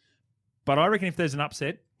Broncos, but I reckon if there's an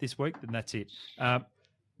upset this week, then that's it.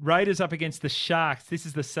 Raiders up against the Sharks. This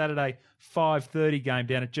is the Saturday 5:30 game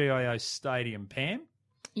down at GIO Stadium. Pam?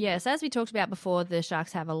 Yes, as we talked about before, the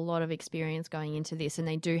Sharks have a lot of experience going into this, and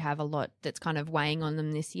they do have a lot that's kind of weighing on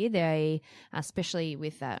them this year. They, especially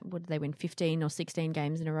with that, what did they win, 15 or 16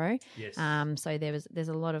 games in a row? Yes. So there's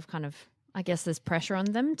a lot of kind of, I guess there's pressure on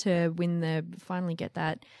them to finally get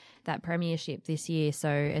that premiership this year. So,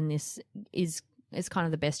 and this is kind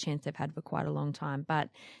of the best chance they've had for quite a long time. But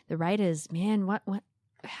the Raiders, man,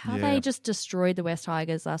 how they just destroyed the West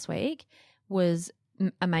Tigers last week was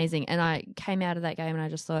amazing. And I came out of that game and I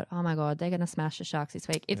just thought, oh my God, they're going to smash the Sharks this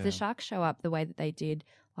week. If the Sharks show up the way that they did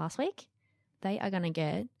last week, they are going to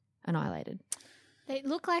get annihilated. They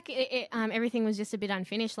look like everything was just a bit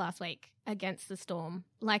unfinished last week against the Storm.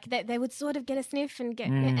 Like they would sort of get a sniff and get,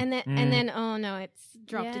 and then oh no, it's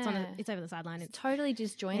dropped. Yeah. It's over the sideline. It's Totally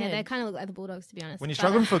disjointed. Yeah, they kind of look like the Bulldogs, to be honest. When you're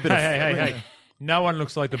struggling for a bit of... Hey. No one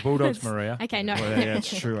looks like the Bulldogs, Maria. Okay, no. Well, yeah,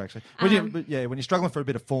 it's true, actually. When you're struggling for a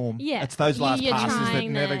bit of form, it's those last you're passes that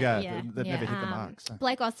trying never go, yeah. that never hit the mark. So.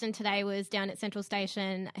 Blake Austin today was down at Central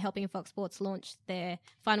Station helping Fox Sports launch their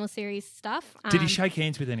final series stuff. Did he shake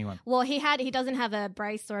hands with anyone? Well, he doesn't have a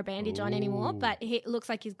brace or a bandage on anymore, but it looks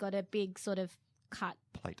like he's got a big sort of cut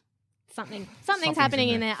plate. Something's happening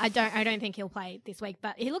in there. I don't think he'll play this week,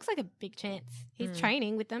 but he looks like a big chance. He's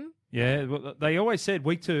training with them. Yeah, well, they always said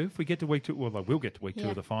week 2, if we get to week 2, well, they will get to week 2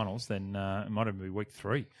 of the finals, then it might even be week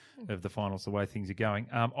 3 of the finals, the way things are going.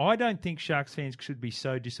 I don't think Sharks fans should be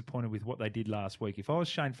so disappointed with what they did last week. If I was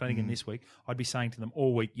Shane Flanagan this week, I'd be saying to them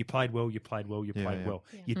all week, you played well, you played well.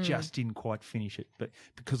 Yeah. You just didn't quite finish it. But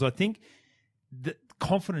because I think the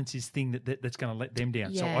confidence is the thing that's going to let them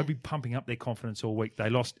down. So I'd be pumping up their confidence all week. They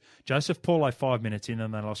lost Joseph Paulo 5 minutes in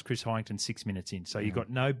and they lost Chris Hyington 6 minutes in. So you got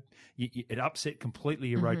it upset completely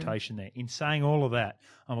your rotation there. In saying all of that,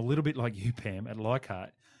 I'm a little bit like you, Pam, at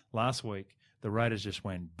Leichhardt. Last week, the Raiders just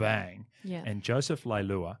went bang. Yeah. And Joseph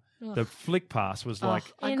Leilua, the flick pass was like...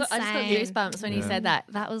 I just got goosebumps when he said that.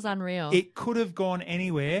 That was unreal. It could have gone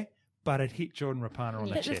anywhere, but it hit Jordan Rapana on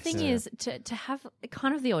the chest. But the thing is, to have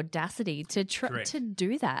kind of the audacity to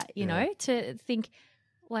do that, you know, to think,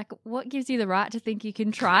 like, what gives you the right to think you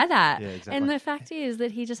can try that? Yeah, exactly. And the fact is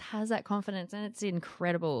that he just has that confidence, and it's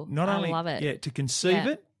incredible. I love it. Yeah, to conceive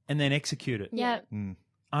it and then execute it. Yeah. And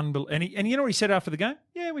you know what he said after the game?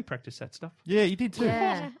 Yeah, we practiced that stuff. Yeah, you did too.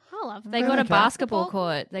 Yeah. I love They got a basketball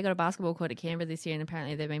court. They got a basketball court at Canberra this year, and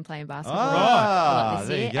apparently they've been playing basketball a lot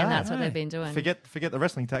this year, and that's what they've been doing. Forget the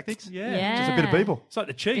wrestling tactics. Yeah. Just a bit of Beeble. It's like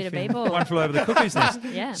the Chief. Bit of Beeble. One flew over the cuckoo's nest.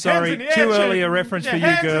 Yeah. Sorry, too early a reference for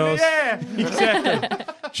you girls. Exactly.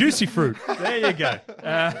 Juicy fruit. There you go.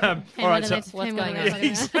 All right, so what's going on?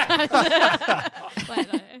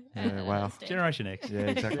 Wow. Generation X. Yeah,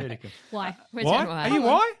 exactly. Why? Why? Are you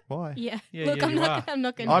Y? Why? Yeah. Look, I'm not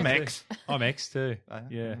going to... I'm X. I'm X too.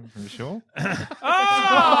 Yeah. Are you sure?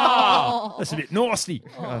 Oh! That's a bit nasty.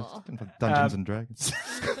 Dungeons and Dragons.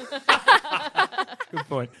 Good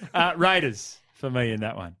point. Raiders for me in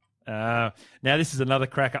that one. Now, this is another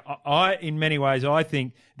cracker. In many ways, I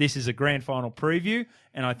think this is a grand final preview,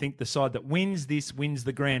 and I think the side that wins this wins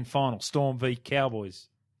the grand final. Storm v Cowboys.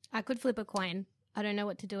 I could flip a coin. I don't know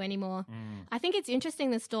what to do anymore. I think it's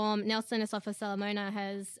interesting the Storm, Nelson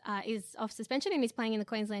Asafa-Salamona is off suspension and he's playing in the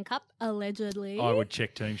Queensland Cup, allegedly. I would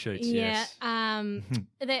check team sheets, yes.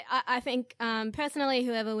 I think personally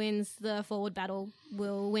whoever wins the forward battle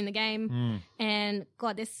will win the game. And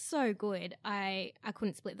God, they're so good. I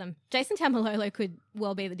couldn't split them. Jason Taumalolo could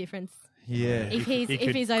well be the difference. Yeah. If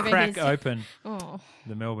he's over crack his... open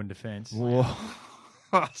the Melbourne defence. Whoa.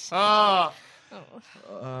 Let's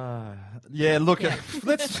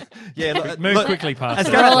move quickly past.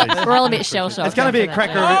 We're all a bit shell shocked. It's going to be a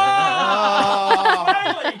cracker.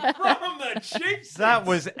 From the Chiefs. That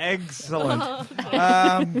was excellent. It's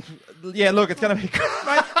going to be.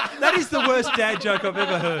 That is the worst dad joke I've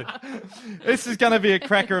ever heard. This is going to be a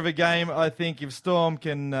cracker of a game. I think if Storm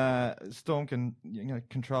can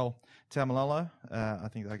control Taumalolo, I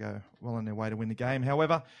think they go well on their way to win the game.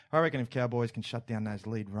 However, I reckon if Cowboys can shut down those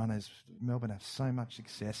lead runners, Melbourne have so much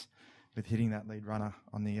success with hitting that lead runner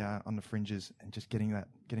on the fringes and just getting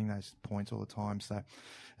those points all the time. So,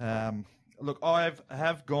 look, I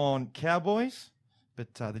have gone Cowboys,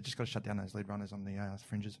 but they've just got to shut down those lead runners on the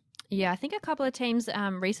fringes. Yeah, I think a couple of teams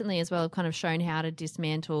recently as well have kind of shown how to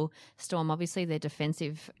dismantle Storm. Obviously, their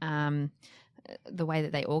defensive the way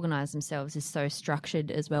that they organise themselves is so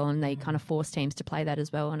structured as well, and they kind of force teams to play that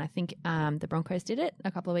as well. And I think the Broncos did it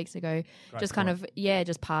a couple of weeks ago, just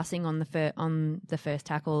passing on the first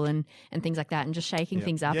tackle and things like that, and just shaking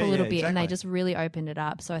things up a little bit, and they just really opened it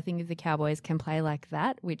up. So I think if the Cowboys can play like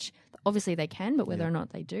that, which obviously they can, but whether or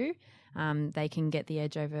not they do, they can get the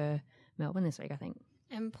edge over Melbourne this week, I think.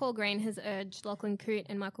 And Paul Green has urged Lachlan Coote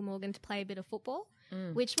and Michael Morgan to play a bit of football,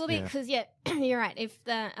 which will be because you're right. If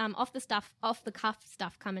the off the cuff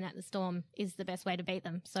stuff coming at the Storm is the best way to beat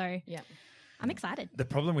them, so I'm excited. The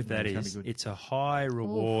problem with that is it's a high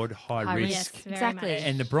reward, high risk. Yes, exactly. much.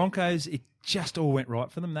 And the Broncos, it just all went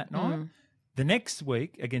right for them that night. The next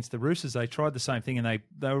week against the Roosters, they tried the same thing, and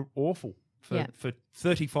they were awful for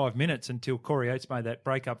 35 minutes until Corey Oates made that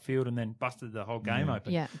break up field and then busted the whole game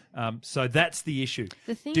open. Yeah. So that's the issue.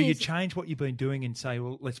 The thing Do you is, change what you've been doing and say,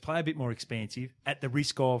 well, let's play a bit more expansive at the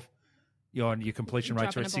risk of your completion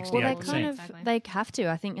rates are at 68%? Well, they have to.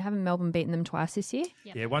 I think haven't Melbourne beaten them twice this year?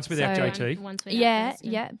 Yep. Yeah, once without JT. Once without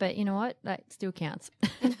Yeah, but you know what? That still counts.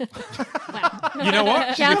 You know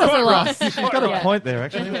what? Counts as a loss. She's got a point there,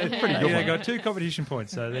 actually. Pretty good. They got 2 competition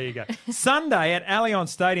points, so there you go. Sunday at Allianz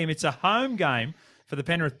Stadium, it's a home game for the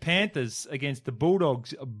Penrith Panthers against the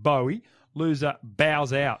Bulldogs. Bowie. Loser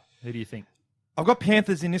bows out. Who do you think? I've got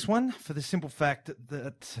Panthers in this one for the simple fact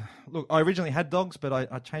that, look, I originally had Dogs, but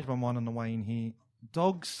I changed my mind on the way in here.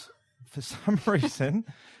 Dogs, for some reason,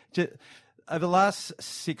 over the last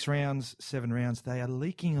 7 rounds, they are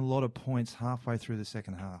leaking a lot of points halfway through the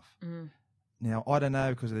second half. Now, I don't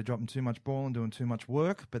know because they're dropping too much ball and doing too much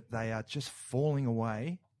work, but they are just falling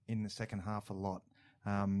away in the second half a lot.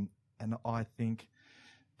 And I think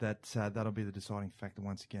that that'll be the deciding factor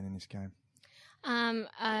once again in this game.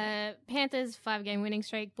 Panthers 5-game winning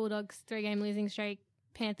streak, Bulldogs 3-game losing streak.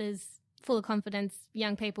 Panthers full of confidence,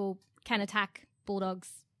 young people can attack. Bulldogs,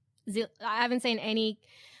 I haven't seen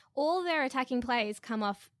all their attacking plays come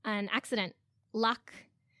off an accident, luck.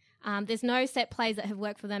 There's no set plays that have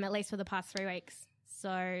worked for them, at least for the past 3 weeks.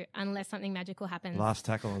 So unless something magical happens. Last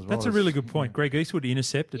tackle as well. That's a really good point. Greg Eastwood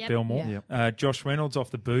intercept at Belmore. Yep. Josh Reynolds off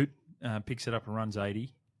the boot, picks it up and runs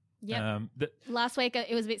 80. Yep. Last week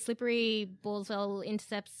it was a bit slippery, balls fell,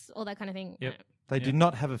 intercepts, all that kind of thing. Yep. They did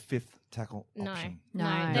not have a 5th tackle option.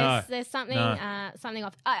 No. There's something something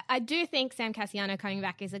off. I do think Sam Cassiano coming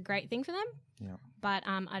back is a great thing for them. Yeah. But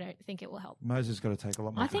I don't think it will help. Moses got to take a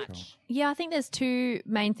lot more control. I think there's 2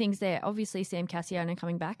 main things there. Obviously, Sam Cassiano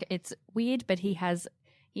coming back. It's weird, but he holds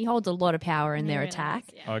a lot of power in their attack.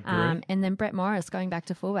 I agree. And then Brett Morris going back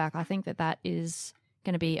to fullback, I think that is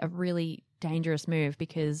going to be a really dangerous move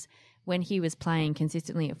because when he was playing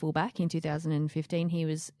consistently at fullback in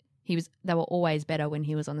 2015, they were always better when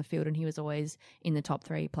he was on the field, and he was always in the top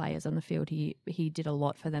 3 players on the field. He did a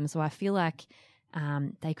lot for them. So I feel like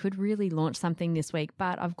they could really launch something this week,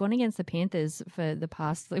 but I've gone against the Panthers for the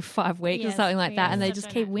past 5 weeks or something like that, and they just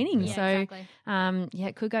keep winning. So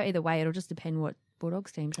it could go either way. It'll just depend what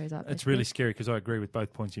Bulldogs team shows up. It's really scary because I agree with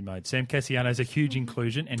both points you made. Sam Cassiano is a huge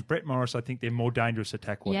inclusion, and Brett Morris, I think they're more dangerous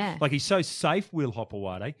attack-wise. Yeah. Like he's so safe, Will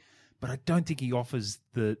Hopewade, but I don't think he offers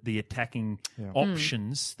the attacking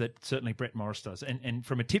options that certainly Brett Morris does. And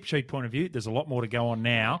from a tip sheet point of view, there's a lot more to go on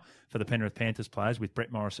now for the Penrith Panthers players with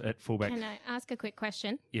Brett Morris at fullback. Can I ask a quick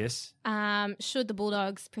question? Yes. Should the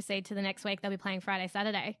Bulldogs proceed to the next week, they'll be playing Friday,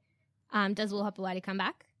 Saturday. Does Will Hopewade come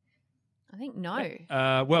back? I think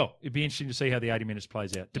no. Well, it'd be interesting to see how the 80 minutes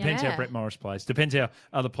plays out. Depends how Brett Morris plays. Depends how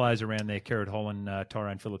other players around there, Kerrod Holland,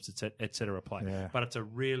 Tyrone Phillips, et cetera, play. Yeah. But it's a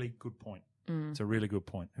really good point. It's a really good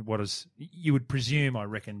point. You would presume, I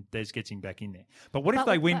reckon, Des gets him back in there. But what if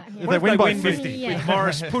they win? If they win by 50, with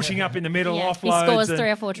Morris pushing up in the middle, offloads, he scores 3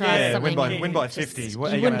 or 4 tries. Win by 50. You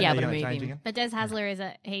wouldn't be able to move him. But Des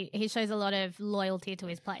Hasler he shows a lot of loyalty to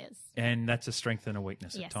his players, and that's a strength and a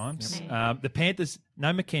weakness at times. Yep. The Panthers,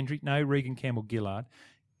 no McKendry, no Regan Campbell-Gillard.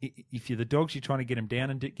 If you're the Dogs, you're trying to get them down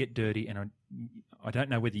and get dirty, and I don't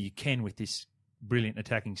know whether you can with this brilliant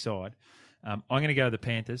attacking side. I'm going to go the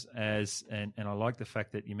Panthers and I like the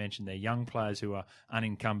fact that you mentioned they're young players who are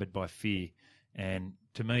unencumbered by fear. And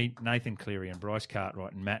to me, Nathan Cleary and Bryce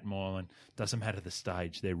Cartwright and Matt Moylan, doesn't matter the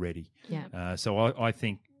stage, they're ready. Yeah. So I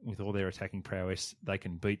think with all their attacking prowess, they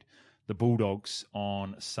can beat the Bulldogs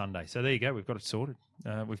on Sunday. So there you go. We've got it sorted.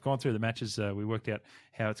 We've gone through the matches. We worked out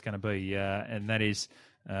how it's going to be, and that is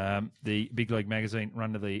the Big League Magazine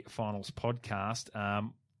Run to the Finals podcast.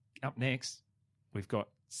 Up next, we've got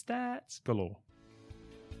Stats galore.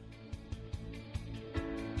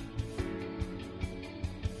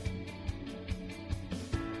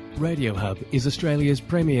 Radio Hub is Australia's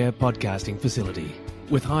premier podcasting facility.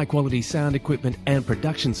 With high-quality sound equipment and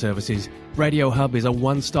production services, Radio Hub is a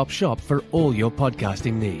one-stop shop for all your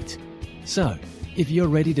podcasting needs. So, if you're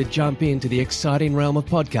ready to jump into the exciting realm of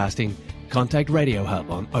podcasting, contact Radio Hub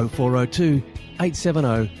on 0402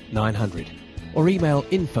 870 900 or email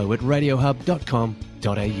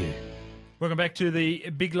info@radiohub.com.au. Welcome back to the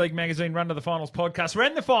Big League Magazine Run to the Finals podcast. We're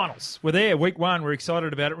in the finals. We're there, week one. We're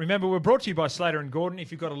excited about it. Remember, we're brought to you by Slater and Gordon.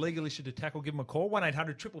 If you've got a legal issue to tackle, give them a call.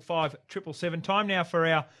 1-800-555-777. Time now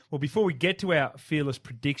for before we get to our fearless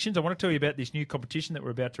predictions, I want to tell you about this new competition that we're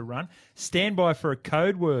about to run. Stand by for a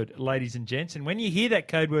code word, ladies and gents. And when you hear that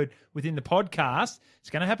code word within the podcast, it's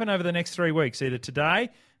going to happen over the next 3 weeks, either today,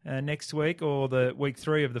 next week, or the week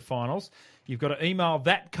 3 of the finals. You've got to email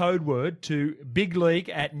that code word to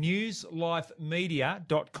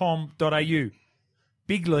bigleague@newslifemedia.com.au.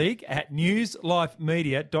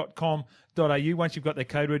 bigleague@newslifemedia.com.au. Once you've got that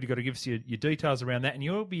code word, you've got to give us your details around that, and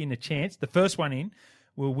you'll be in a chance. The first one in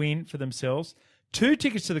will win for themselves 2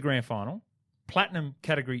 tickets to the grand final, platinum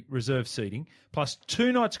category reserve seating, plus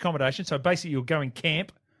 2 nights accommodation. So basically you'll go in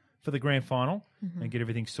camp for the grand final and get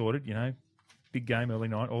everything sorted, big game, early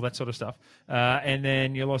night, all that sort of stuff. And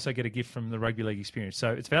then you'll also get a gift from the Rugby League Experience.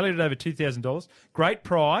 So it's valued at over $2,000. Great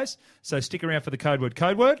prize. So stick around for the code word.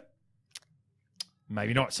 Code word?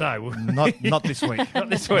 Maybe not so. Not this week. Not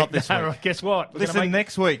this week. Not this week. Right, guess what? Listen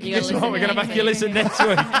next week. Guess what? We're going to make you listen next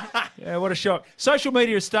week. Yeah, what a shock. Social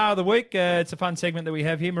media star of the week. It's a fun segment that we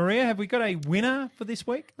have here. Maria, have we got a winner for this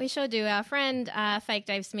week? We sure do. Our friend, Fake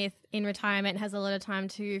Dave Smith, in retirement, has a lot of time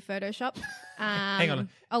to Photoshop. Hang on.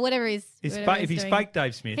 Or whatever If he's fake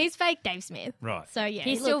Dave Smith. He's fake Dave Smith. Right. So, yeah.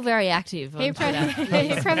 He's still very active on Twitter.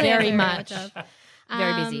 He's probably very much.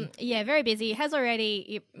 Very busy. Yeah, very busy. He has already,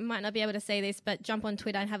 you might not be able to see this, but jump on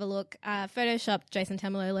Twitter and have a look. Photoshopped Jason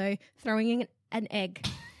Tamalolo throwing in an egg,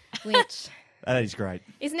 which That is great.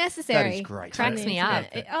 is necessary. That is great. Cracks me up.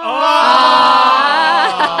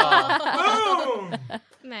 Boom!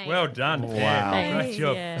 Mate. Well done. Wow. Pam. Great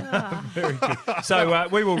job. Yeah. Very good. So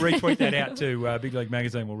we will retweet that out to Big League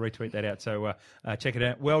Magazine. We'll retweet that out. So check it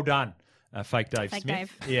out. Well done. Fake Dave Fake Smith.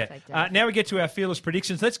 Dave. Yeah. Fake Dave. Now we get to our fearless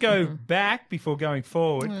predictions. Let's go back before going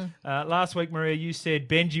forward. Last week, Maria, you said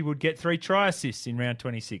Benji would get 3 try assists in round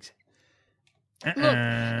 26. Look,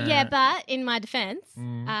 yeah, but in my defence,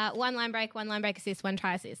 1 line break, 1 line break assist, 1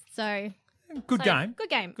 try assist. So Good game. Good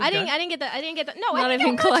game. Good I game. didn't get that. No, Not I'm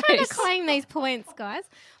even not trying to close. claim these points, guys.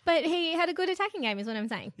 But he had a good attacking game, is what I'm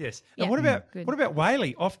saying. Yes. Yeah. And Good. what about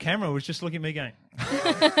Whaley off camera was just looking at me going,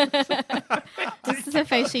 This is the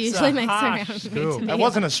face she usually makes harsh around school. me. That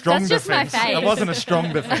wasn't a strong That's just my defence. face. That wasn't a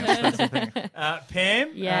strong defence. That's the thing.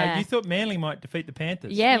 Pam, Yeah. you thought Manly might defeat the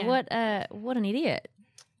Panthers. Yeah, what an idiot.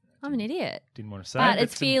 I'm an idiot. Didn't want to say But it,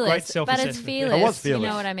 it's some fearless. Great But it's self-assessment. fearless. I was fearless. You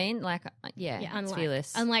know what I mean? Like, Yeah, it's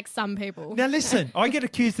fearless. unlike some people. Now listen, I get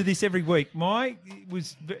accused of this every week. I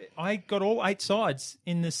got all 8 sides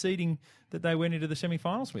in the seeding that they went into the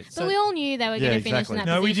semi-finals with. But we all knew they were going to finish exactly. in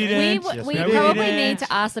that No, we position. didn't. We, Yes, we we probably did. need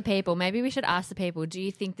to ask the people. Maybe we should ask the people. Do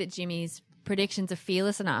you think that Jimmy's predictions are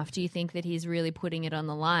fearless enough? Do you think that he's really putting it on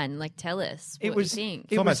the line? Like, tell us what you think.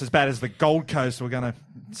 It's almost as bad as the Gold Coast. We're going to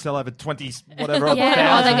sell over 20 whatever. Yeah,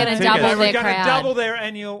 thousand they're gonna tickets. double They were their going to crowd. double their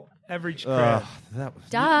annual average crowd. That was,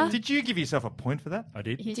 Duh. Did you give yourself a point for that? I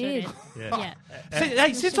did. You did. sure Yeah. Yeah.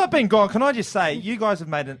 Hey, since I've been gone, can I just say you guys have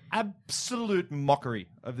made an absolute mockery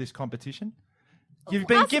of this competition. You've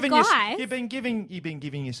been Us giving guys? you've been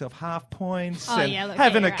giving yourself half points Oh, and yeah, look,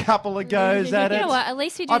 having yeah, a you're right. couple of goes at You it. know what? At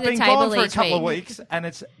least we do I've the been table gone for a each couple of week. weeks, and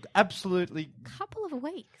it's absolutely Couple of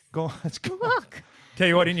weeks. gone. It's gone. Look. Tell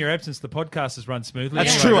you what, in your absence, the podcast has run smoothly.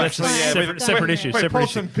 That's Anyway, true, that's a actually. Yeah, separate we- issue. we Separate pulled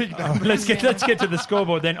issue. some big numbers. Let's get to the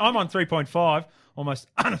scoreboard then. I'm on 3.5. Almost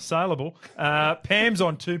unassailable. Pam's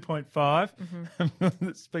on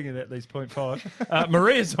 2.5. Speaking about these 0.5.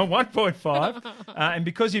 Maria's on 1.5. And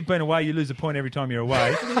because you've been away, you lose a point every time you're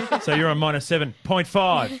away. So you're on minus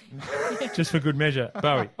 7.5. Just for good measure.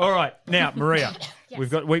 Bowie. All right. Now, Maria, we've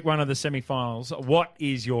got week 1 of the semi-finals. What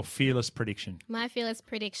is your fearless prediction? My fearless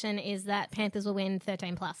prediction is that Panthers will win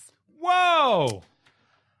 13 plus. Whoa!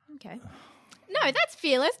 Okay. No, that's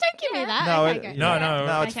fearless. Don't give me that. No, Okay, go.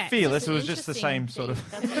 No. It's Okay. fearless. It was just the same sort of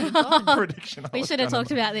prediction. We should have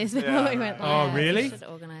talked about this before we went Oh, live. really? We should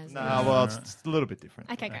organise No, that. well, it's a little bit different.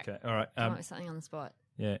 Okay, great. Okay, all right. Come up with something on the spot.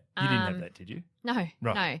 Yeah, you didn't have that, did you? No,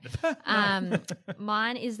 Right. no.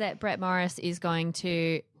 Mine is that Brett Morris is going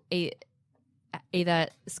to either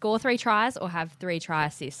score 3 tries or have 3 try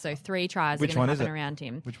assists. So 3 tries Which are going one to is happen it? around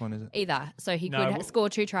him. Which one is it? Either. So he No, could score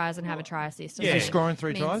 2 tries and have a try assist. or Yeah. Is he something. scoring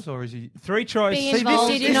 3 Means- tries, or is he? 3 tries. Being See,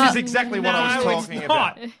 involved. this Did you not- is exactly what I was No, talking it's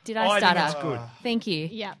about. not. Did I start think it's up? good. Thank you.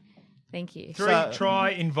 Yeah. Thank you. 3 try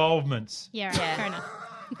involvements. Yeah, right. Fair enough.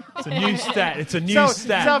 It's a new stat. It's a new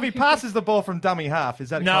stat. So if he passes the ball from dummy half, is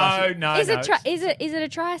that a try assist? No. Is it a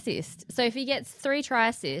try assist? So if he gets 3 try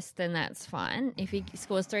assists, then that's fine. If he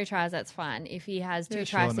scores 3 tries, that's fine. If he has 2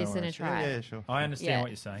 try assists and a try. Yeah, sure. I understand what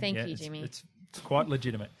you're saying. Thank you, Jimmy. It's quite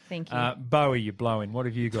legitimate. Thank you. Bowie, you're blowing. What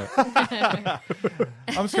have you got?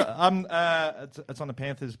 It's on the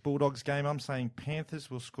Panthers-Bulldogs game. I'm saying Panthers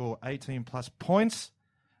will score 18-plus points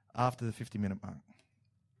after the 50-minute mark.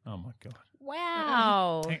 Oh, my God.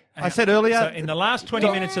 Wow. I said earlier. So in the last 20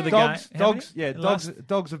 minutes of the game.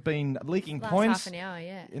 Dogs have been leaking Last points half an hour,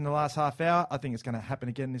 yeah. in the last half hour. I think it's going to happen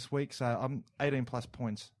again this week. So I'm 18-plus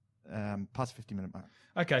points, plus 50-minute mark.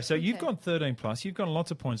 Okay, so you've gone 13-plus. You've gone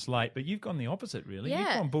lots of points late, but you've gone the opposite, really. Yeah. You've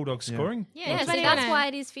gone Bulldogs scoring. Yeah, so that's why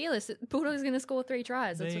it is fearless. Bulldogs going to score 3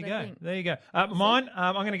 tries. That's There what you I go. think. There you go. Mine,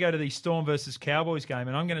 I'm going to go to the Storm versus Cowboys game,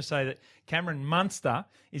 and I'm going to say that Cameron Munster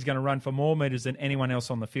is going to run for more metres than anyone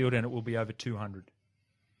else on the field, and it will be over 200.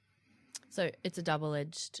 So it's a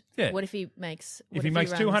double-edged. Yeah. What if he makes? If he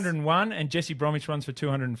makes 201 and Jesse Bromwich runs for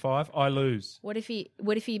 205, I lose. What if he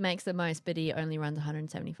makes the most, but he only runs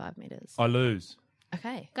 175 metres? I lose.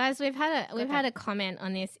 Okay. Guys, we've had a comment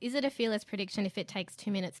on this. Is it a fearless prediction if it takes 2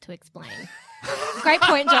 minutes to explain? Great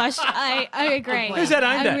point, Josh. I agree. Who's that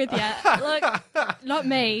aimed I'm at? with you. Look, not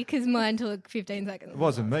me, because mine took 15 seconds. It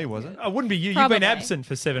wasn't me, was it? It wouldn't be you. Probably. You've been absent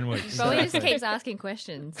for 7 weeks. But he just keeps asking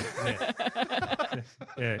questions.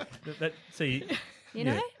 Yeah. See, You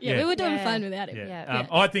know? Yeah, we were doing Yeah. fun without it. yeah.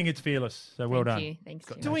 I think it's fearless. So well Thank done. you. Thanks.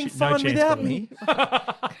 Jim. Doing no fun chance without for it. me.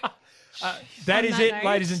 That is that it, note.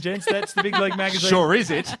 ladies and gents. That's the Big League Magazine. Sure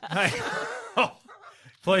is it. Hey. Oh,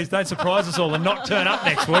 please don't surprise us all and not turn up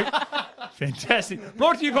next week. Fantastic.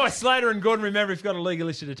 Brought to you by Slater and Gordon. Remember, if you've got a legal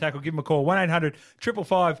issue to tackle, give them a call. 1-800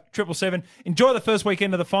 555 777. Enjoy the first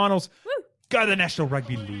weekend of the finals. Woo. Go to the National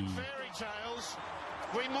Rugby League. Fairy tales.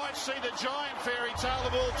 We might see the giant fairy tale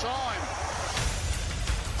of all time.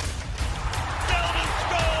 Belden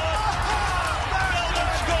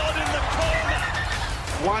scored in the corner.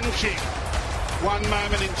 One kick, one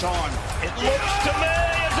moment in time. It looks